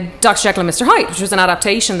Dr. Jekyll and Mr. Hyde, which was an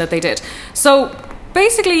adaptation that they did. So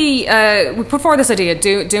basically, we put forward this idea,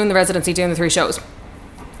 doing the residency, doing the 3 shows.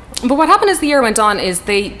 But what happened as the year went on is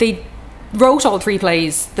they wrote all 3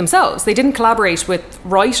 plays themselves. They didn't collaborate with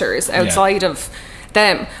writers outside of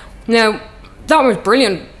them. Now, that was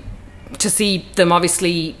brilliant to see them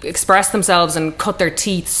obviously express themselves and cut their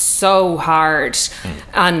teeth so hard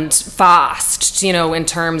and fast, you know, in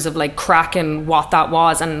terms of like cracking what that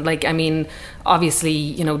was. And like, I mean, obviously,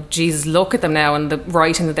 you know, Jesus, look at them now and the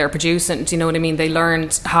writing that they're producing. Do you know what I mean? They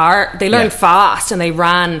learned hard, they learned fast, and they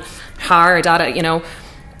ran hard at it, you know.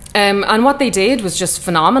 And what they did was just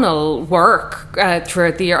phenomenal work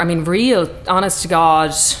throughout the year. I mean, real, honest to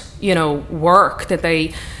God, you know, work that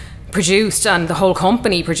they produced and the whole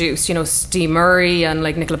company produced, you know, Steve Murray and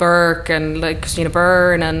like Nicola Burke and like Christina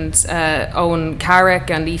Byrne and Owen Carrick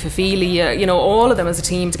and Aoife Feely, you know, all of them as a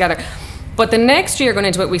team together. But the next year going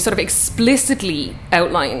into it, we sort of explicitly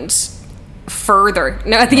outlined further.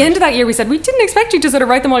 Now at the end of that year we said, we didn't expect you to sort of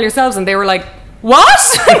write them all yourselves, and they were like,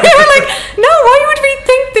 what? And they were like, no, why would we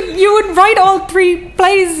think that you would write all 3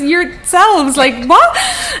 plays yourselves? Like, what?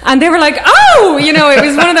 And they were like, oh, you know, it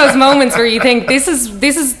was one of those moments where you think this is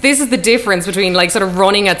the difference between like sort of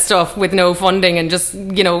running at stuff with no funding and just,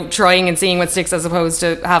 you know, trying and seeing what sticks, as opposed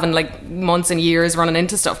to having like months and years running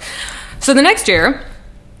into stuff. So the next year,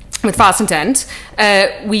 with Fast Intent,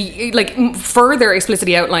 we like further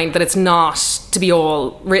explicitly outlined that it's not to be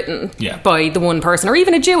all written by the one person or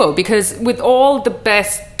even a duo, because with all the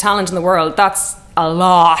best talent in the world, that's a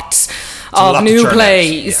lot of new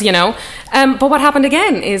plays, you know. But what happened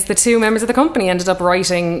again is the 2 members of the company ended up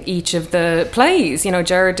writing each of the plays. You know,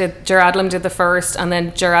 Ger Adlam did the first, and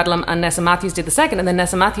then Ger Adlam and Nessa Matthews did the second, and then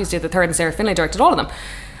Nessa Matthews did the third, and Sarah Finlay directed all of them.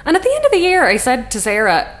 And at the end of the year, I said to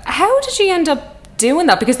Sarah, how did she end up doing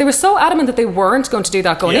that? Because they were so adamant that they weren't going to do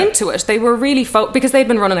that going into it. They were really because they'd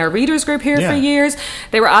been running our readers group here for years.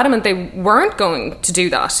 They were adamant they weren't going to do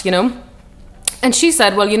that, you know. And she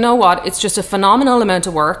said, well, you know what, it's just a phenomenal amount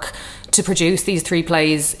of work to produce these 3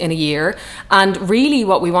 plays in a year, and really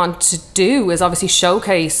what we want to do is obviously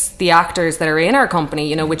showcase the actors that are in our company,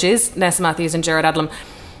 you know, which is Nessa Matthews and Jared Adlam.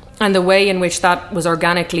 And the way in which that was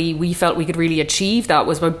organically, we felt we could really achieve that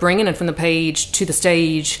was by bringing it from the page to the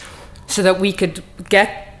stage, so that we could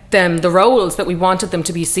get them the roles that we wanted them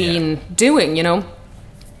to be seen doing, you know.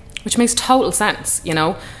 which makes total sense, you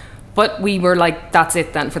know. But we were like, that's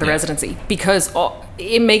it then for the residency, because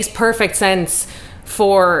it makes perfect sense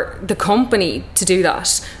for the company to do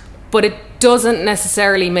that, but it doesn't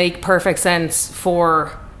necessarily make perfect sense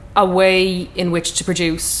for a way in which to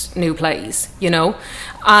produce new plays, you know.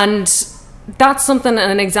 And that's something,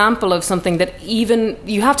 an example of something that even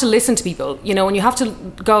you have to listen to people, you know, and you have to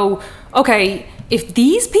go, okay, if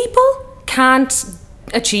these people can't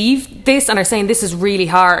achieve this and are saying this is really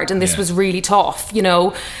hard and this was really tough, you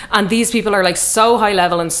know, and these people are like so high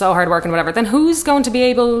level and so hard work and whatever, then who's going to be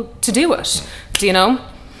able to do it? Do you know?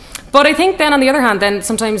 But I think then on the other hand, then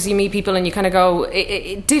sometimes you meet people and you kind of go,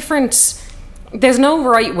 there's no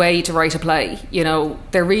right way to write a play, you know,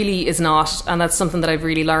 there really is not. And that's something that I've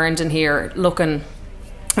really learned in here, looking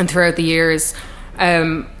and throughout the years,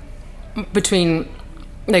 between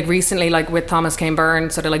like recently, like with Thomas Kane Byrne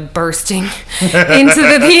sort of like bursting into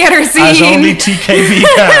the theatre scene. As only TKB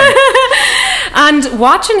can. And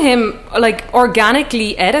watching him like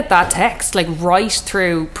organically edit that text, like right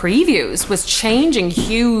through previews, was changing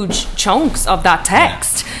huge chunks of that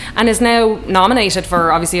text, and is now nominated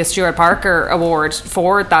for obviously a Stuart Parker Award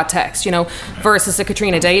for that text, you know, versus a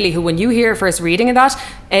Katrina Daly, who when you hear first reading of that,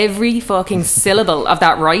 every fucking syllable of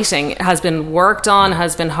that writing has been worked on,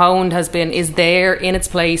 has been honed, is there in its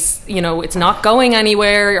place, you know, it's not going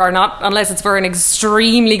anywhere, or not unless it's for an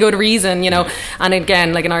extremely good reason, you know. And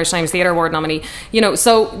again, like an Irish Times Theatre Award nominee, you know,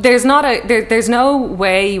 so there's no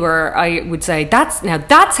way where I would say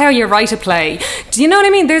that's how you write a play. Do you know what I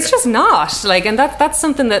mean? There's just not, like, and that's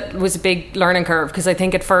something that was a big learning curve, because I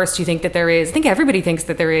think at first you think that there is, I think everybody thinks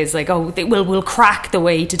that there is, like, oh, we'll crack the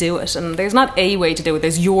way to do it, and there's not a way to do it,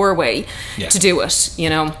 there's your way to do it, you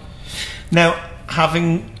know. Now,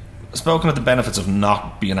 having spoken of the benefits of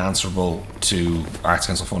not being answerable to Arts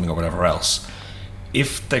Council funding or whatever else,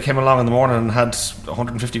 if they came along in the morning and had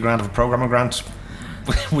 150 grand of a programming grant,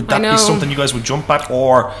 would that be something you guys would jump at,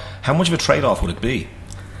 or how much of a trade-off would it be?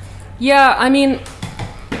 Yeah, I mean,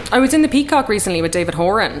 I was in the Peacock recently with David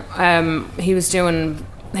Horan. He was doing,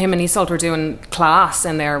 him and Iseult were doing Class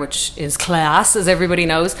in there, which is class, as everybody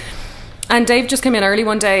knows. And Dave just came in early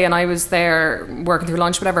one day, and I was there working through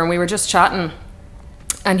lunch, whatever, and we were just chatting.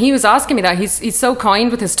 And he was asking me that. He's so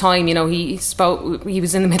kind with his time, you know. He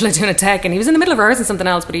was in the middle of doing a tech, and he was in the middle of rehearsing something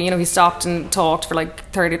else, but he stopped and talked for like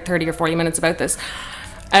 30 or 40 minutes about this.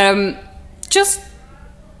 Just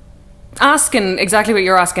asking exactly what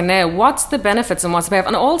you're asking now. What's the benefits and what's the payoff?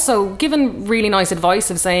 And also giving really nice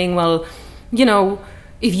advice of saying, well, you know,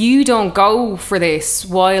 if you don't go for this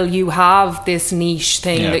while you have this niche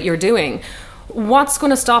thing that you're doing, what's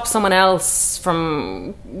going to stop someone else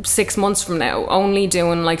from 6 months from now only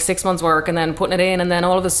doing like 6 months work and then putting it in, and then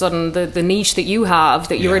all of a sudden the niche that you have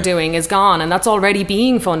that you're doing is gone, and that's already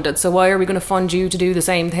being funded, so why are we going to fund you to do the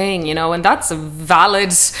same thing, you know? And that's a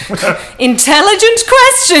valid intelligent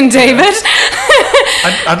question, David.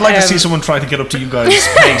 I'd like to see someone try to get up to you guys'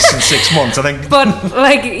 pace in 6 months, I think. But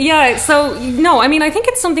like, yeah, so no, I mean, I think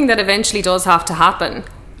it's something that eventually does have to happen.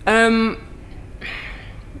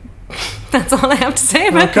 That's all I have to say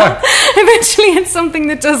about that. Eventually it's something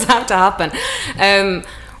that does have to happen.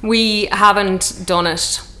 We haven't done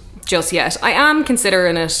it just yet. I am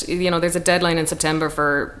considering it. You know, there's a deadline in September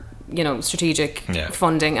for, you know, strategic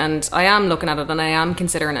funding, and I am looking at it and I am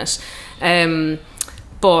considering it.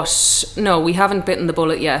 But no, we haven't bitten the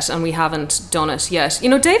bullet yet, and we haven't done it yet. You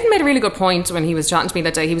know, David made a really good point when he was chatting to me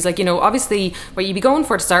that day. He was like, you know, obviously what you'd be going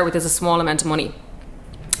for to start with is a small amount of money.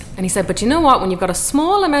 And he said, but you know what, when you've got a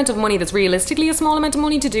small amount of money that's realistically a small amount of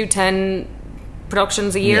money to do 10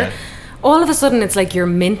 productions a year, all of a sudden it's like you're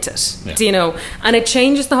minted, do you know? And it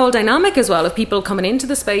changes the whole dynamic as well of people coming into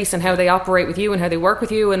the space and how they operate with you and how they work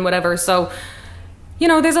with you and whatever. So, you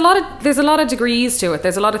know, there's a lot of degrees to it.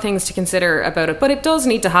 There's a lot of things to consider about it, but it does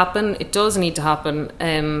need to happen. It does need to happen.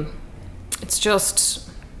 It's just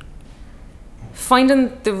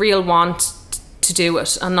finding the real want to do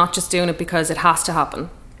it and not just doing it because it has to happen.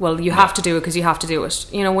 Well, you have to do it because you have to do it.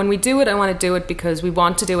 You know, when we do it, I want to do it because we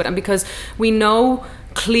want to do it, and because we know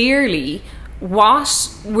clearly what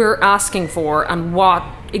we're asking for and what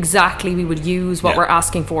exactly we would use what we're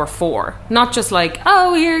asking for. Not just like,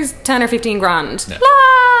 oh, here's 10 or 15 grand.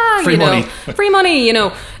 Blah, free money. Free money, you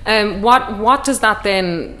know. What does that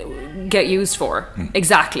then get used for?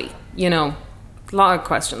 Exactly, you know. A lot of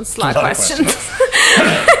questions. Talk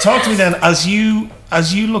to me then, as you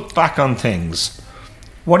look back on things,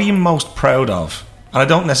 what are you most proud of? And I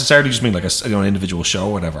don't necessarily just mean like an individual show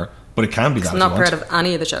or whatever, but it can be that. I'm not proud of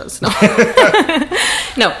any of the shows. No.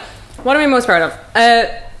 No. What am I most proud of?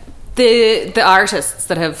 The artists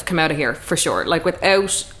that have come out of here, for sure. Like,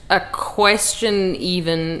 without a question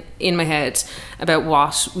even in my head about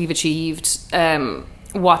what we've achieved,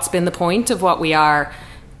 what's been the point of what we are.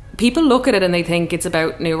 People look at it and they think it's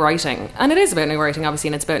about new writing, and it is about new writing, obviously,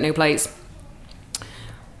 and it's about new plays.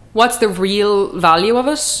 What's the real value of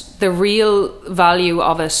it? The real value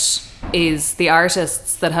of it is the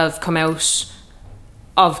artists that have come out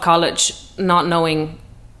of college not knowing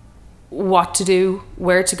what to do,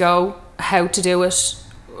 where to go, how to do it,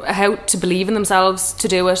 how to believe in themselves to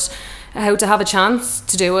do it, how to have a chance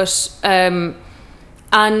to do it,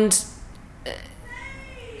 and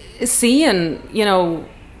seeing, you know,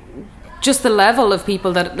 just the level of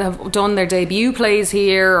people that have done their debut plays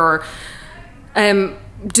here, or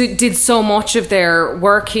did so much of their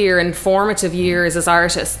work here in formative years as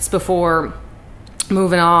artists before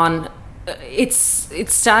moving on. It's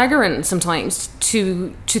staggering sometimes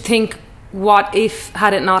to think, what if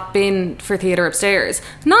had it not been for Theatre Upstairs?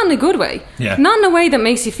 Not in a good way. Yeah. Not in a way that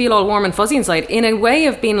makes you feel all warm and fuzzy inside. In a way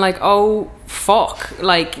of being like, oh, fuck.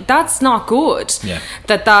 Like, that's not good. Yeah.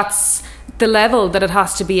 That's the level that it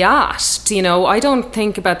has to be at. You know, I don't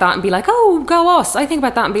think about that and be like, oh, go us. I think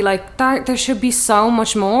about that and be like, there should be so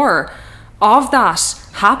much more of that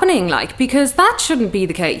happening, like, because that shouldn't be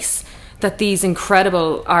the case, that these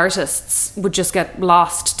incredible artists would just get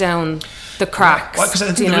lost down the cracks. Because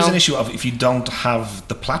I think there is an issue of, if you don't have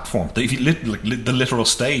the platform, if you the literal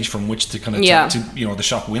stage from which to kind of to, you know, the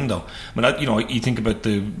shop window. I mean, you know, you think about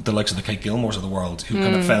the likes of the Kate Gilmores of the world, who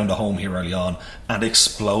kind of found a home here early on and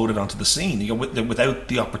exploded onto the scene. You know, without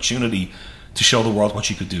the opportunity to show the world what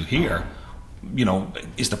you could do here, you know,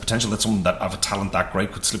 is the potential that someone that of a talent that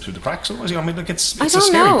great could slip through the cracks? Otherwise, you know, I mean, like, it's a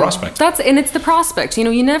scary prospect. And it's the prospect. You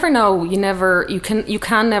know, you never know. You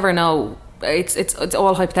can never know. It's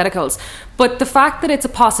all hypotheticals. But the fact that it's a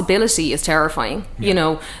possibility is terrifying. Yeah. You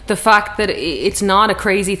know, the fact that it's not a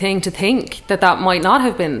crazy thing to think that might not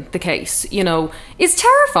have been the case, you know, is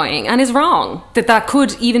terrifying and is wrong. That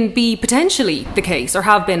could even be potentially the case, or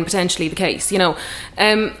have been potentially the case, you know.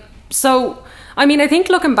 So, I mean, I think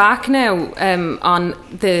looking back now on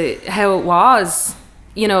how it was,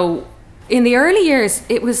 you know, in the early years,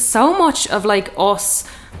 it was so much of like us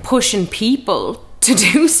pushing people to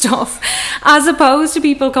do stuff, as opposed to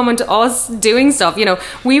people coming to us doing stuff. You know,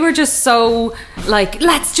 we were just so like,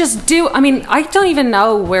 let's just do. I mean, I don't even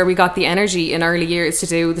know where we got the energy in early years to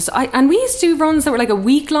do this. And we used to do runs that were like a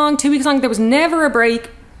week long, 2 weeks long. There was never a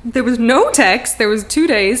break. There was no text. There was 2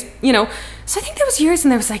 days, you know. So I think there was years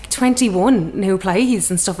and there was like 21 new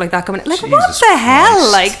plays and stuff like that coming in. Like, Jesus what the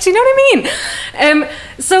hell? Like, do you know what I mean?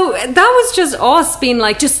 So that was just us being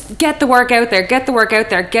like, just get the work out there, get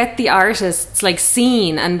the artists like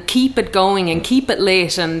seen, and keep it going and keep it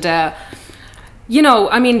lit. And, you know,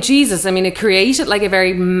 I mean, Jesus, I mean, it created like a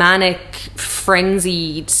very manic,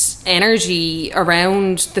 frenzied energy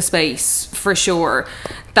around the space, for sure,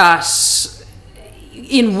 that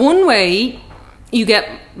in one way you get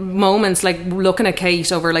moments like looking at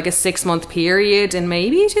Kate over like a 6-month period in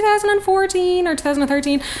maybe 2014 or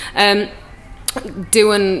 2013,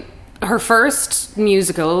 doing her first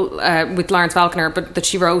musical with Lawrence Falconer, but that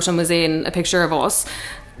she wrote and was in A Picture of Us,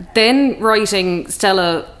 then writing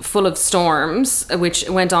Stella Full of Storms, which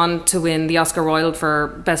went on to win the Oscar Wilde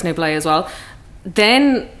for Best New Play as well,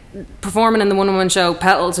 then performing in the one-woman show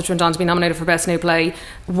Petals, which went on to be nominated for Best New Play,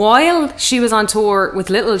 while she was on tour with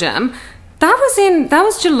Little Gem. That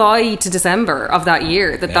was July to December of that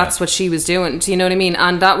year that's what she was doing. Do you know what I mean?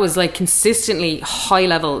 And that was like consistently high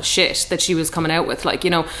level shit that she was coming out with, like, you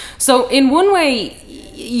know. So in one way,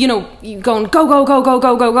 you know, going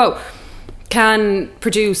go can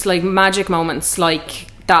produce like magic moments like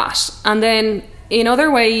that. And then in other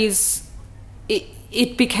ways,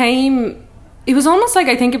 it was almost like,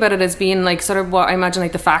 I think about it as being like sort of what I imagine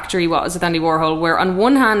like the Factory was with Andy Warhol, where on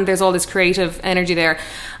one hand there's all this creative energy there,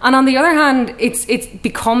 and on the other hand it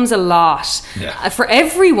becomes a lot for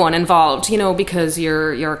everyone involved, you know, because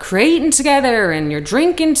you're creating together and you're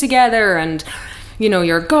drinking together, and you know,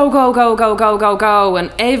 you're go,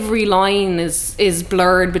 and every line is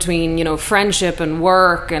blurred between, you know, friendship and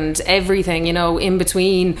work and everything, you know, in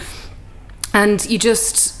between, and you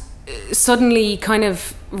just suddenly kind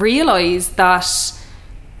of realize that,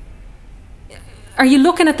 are you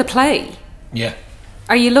looking at the play? Yeah.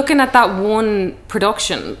 Are you looking at that one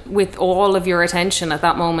production with all of your attention at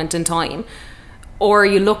that moment in time? Or are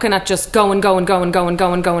you looking at just going?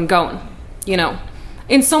 You know,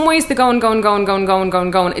 in some ways the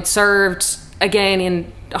going, it served again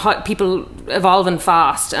in people evolving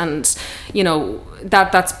fast, and you know,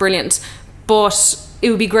 that's brilliant. But it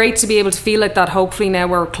would be great to be able to feel like that. Hopefully now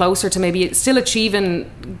we're closer to maybe still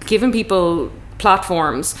achieving, giving people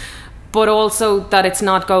platforms, but also that it's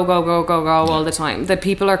not go all the time. That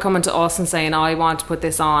people are coming to us and saying, I want to put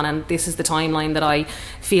this on, and this is the timeline that I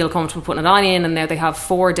feel comfortable putting it on in. And now they have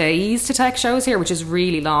 4 days to tech shows here, which is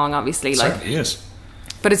really long, obviously. It certainly is.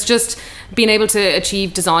 But it's just being able to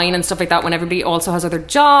achieve design and stuff like that when everybody also has other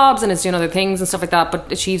jobs and is doing other things and stuff like that,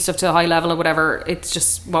 but achieve stuff to a high level or whatever. It's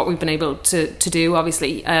just what we've been able to do,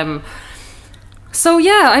 obviously. So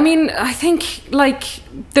yeah, I mean, I think like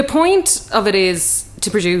the point of it is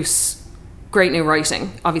to produce great new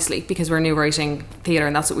writing, obviously, because we're new writing theatre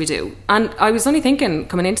and that's what we do. And I was only thinking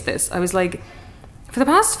coming into this, I was like, for the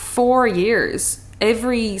past 4 years,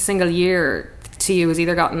 every single year, TU has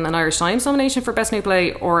either gotten an Irish Times nomination for Best New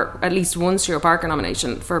Play or at least one Stuart Parker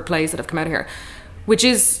nomination for plays that have come out of here, which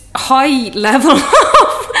is high level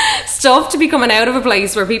of stuff to be coming out of a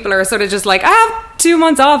place where people are sort of just like, I have 2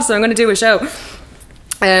 months off, so I'm going to do a show.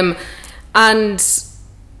 And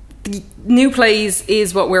new plays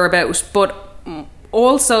is what we're about, but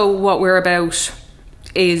also what we're about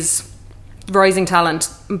is rising talent,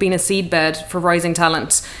 being a seedbed for rising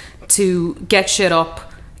talent to get shit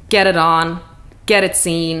up, get it on, get it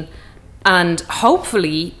seen, and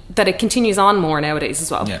hopefully that it continues on more nowadays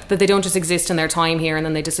as well. Yeah. That they don't just exist in their time here and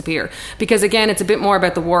then they disappear. Because again, it's a bit more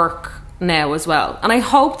about the work now as well. And I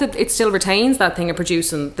hope that it still retains that thing of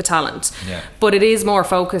producing the talent. Yeah. But it is more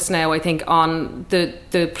focused now, I think, on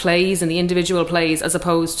the plays and the individual plays as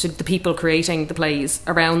opposed to the people creating the plays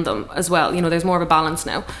around them as well. You know, there's more of a balance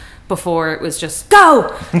now. Before it was just,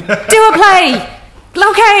 go! Do a play!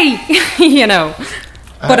 Okay! You know.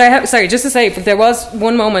 But I have, sorry, just to say, there was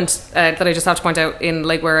one moment that I just have to point out in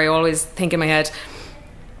like where I always think in my head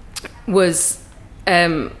was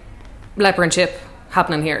Leper and Chip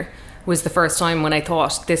happening here was the first time when I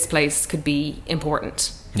thought this place could be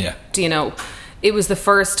important. Yeah. Do you know? It was the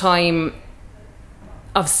first time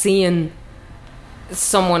of seeing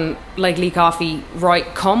someone like Lee Coffey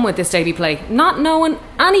come with this debut play, not knowing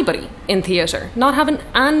anybody in theatre, not having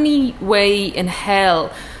any way in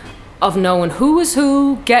hell of knowing who was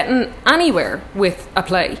who, getting anywhere with a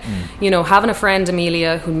play. You know, having a friend,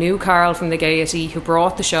 Amelia, who knew Carl from the Gaiety, who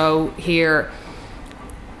brought the show here.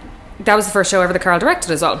 That was the first show ever that Carl directed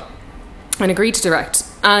as well, and agreed to direct.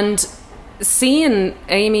 And seeing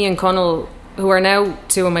Amy and Connell, who are now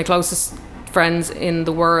 2 of my closest friends in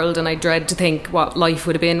the world, and I dread to think what life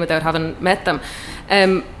would have been without having met them,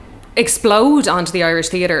 explode onto the Irish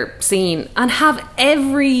theatre scene and have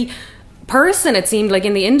every person, it seemed like,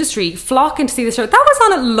 in the industry flock in to see the show. That was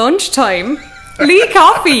on at lunchtime. Lee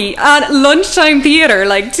Coffey at lunchtime theatre.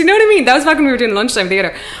 Like, do you know what I mean? That was back when we were doing lunchtime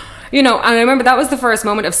theatre. You know, and I remember that was the first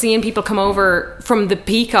moment of seeing people come over from the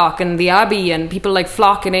Peacock and the Abbey and people like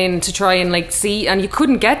flocking in to try and like see, and you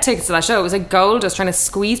couldn't get tickets to that show. It was like gold, just trying to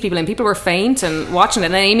squeeze people in. People were faint and watching it,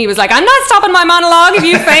 and then Amy was like, I'm not stopping my monologue if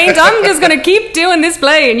you faint. I'm just going to keep doing this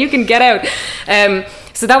play and you can get out.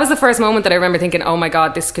 So that was the first moment that I remember thinking, oh my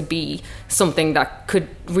God, this could be something that could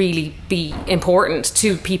really be important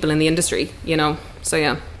to people in the industry, you know? So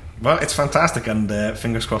yeah. Well, it's fantastic, and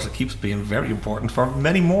fingers crossed it keeps being very important for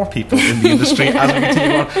many more people in the industry as we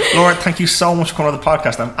continue on. Laura, thank you so much for coming on the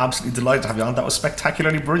podcast. I'm absolutely delighted to have you on. That was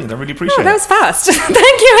spectacularly brilliant. I really appreciate it. That was fast.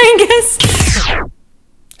 Thank you, Angus.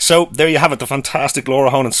 So there you have it, the fantastic Laura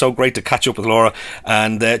Honan. So great to catch up with Laura,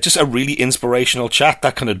 and just a really inspirational chat.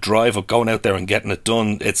 That kind of drive of going out there and getting it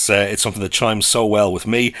done, it's something that chimes so well with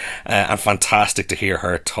me, and fantastic to hear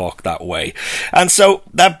her talk that way. And so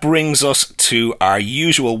that brings us to our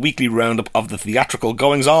usual weekly roundup of the theatrical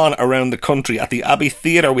goings on around the country. At the Abbey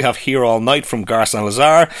Theatre, we have Here All Night from Gar St.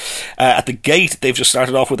 Lazare. At the Gate, they've just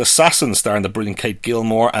started off with Assassin, starring the brilliant Kate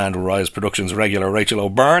Gilmore and Rise Productions regular Rachel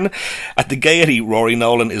O'Byrne. At the Gaiety, Rory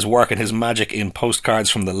Nolan is working his magic in Postcards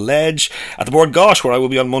from the Ledge. At the Board Gosh, where I will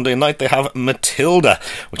be on Monday night, they have Matilda,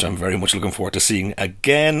 which I'm very much looking forward to seeing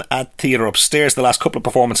again. At Theatre Upstairs, the last couple of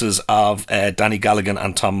performances of Danny Galligan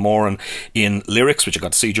and Tom Moran in Lyrics, which I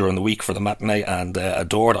got to see during the week for the matinee and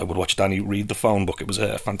adored. I would watch Danny read the phone book. It was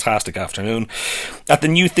a fantastic afternoon. At the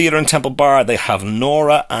New Theatre in Temple Bar, they have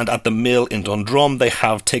Nora, and at the Mill in Dundrum, they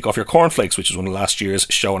have Take Off Your Cornflakes, which is one of last year's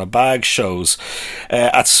Show in a Bag shows.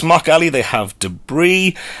 At Smock Alley, they have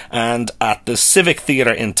Debris, and at the Civic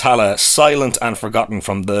Theatre in Tala, Silent and Forgotten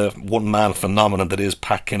from the one-man phenomenon that is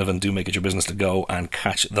Pat Kinnavan. Do make it your business to go and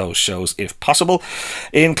catch those shows if possible.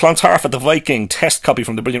 In Clontarf at the Viking, Test Copy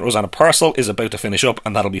from the brilliant Rosanna Purcell is about to finish up,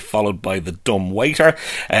 and that'll be followed by The Dumb Waiter.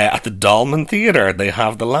 At the Dolmen Theatre, they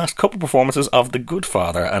have the last couple performances of The Good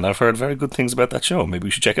Father, and I've heard very good things about that show. Maybe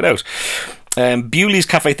we should check it out. Bewley's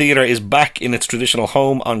Cafe Theatre is back in its traditional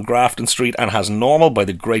home on Grafton Street and has Normal by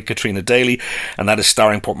the great Katrina Daly, and that is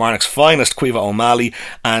starring Portmarnock's finest Caoimhe O'Malley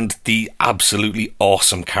and the absolutely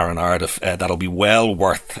awesome Karen Ardif. That'll be well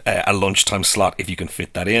worth a lunchtime slot if you can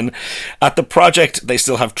fit that in. At the Project, they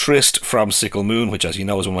still have Tryst from Sickle Moon, which, as you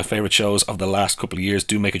know, is one of my favourite shows of the last couple of years.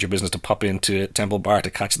 Do make it your business to pop into Temple Bar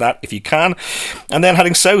to catch that if you can. And then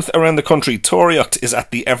heading south around the country, Toriacht is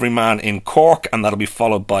at the Everyman in Cork, and that'll be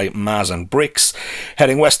followed by Maz and Bricks.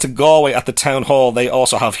 Heading west to Galway at the Town Hall, they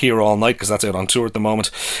also have Here All Night, because that's out on tour at the moment,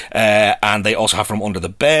 and they also have From Under the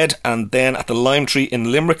Bed. And then at the Lime Tree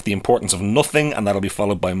in Limerick, The Importance of Nothing, and that'll be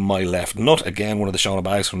followed by My Left Nut, again one of the Shona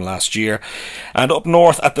Bags from last year. And up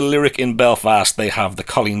north at the Lyric in Belfast, they have The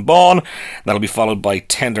Colleen Bawn, that'll be followed by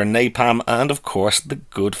Tender Napalm, and of course The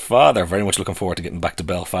Good Father. Very much looking forward to getting back to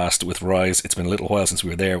Belfast with Rise. It's been a little while since we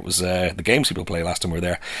were there. It was the games people play last time we were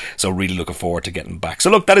there, so really looking forward to getting back. So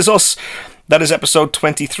look, that is us. That is episode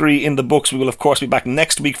 23 in the books. We will of course be back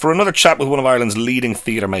next week for another chat with one of Ireland's leading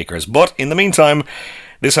theatre makers. But in the meantime,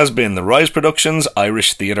 this has been the Rise Productions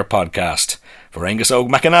Irish Theatre Podcast. For Angus Og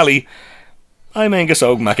McAnally, I'm Angus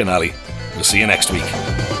Og McAnally. We'll see you next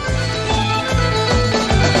week.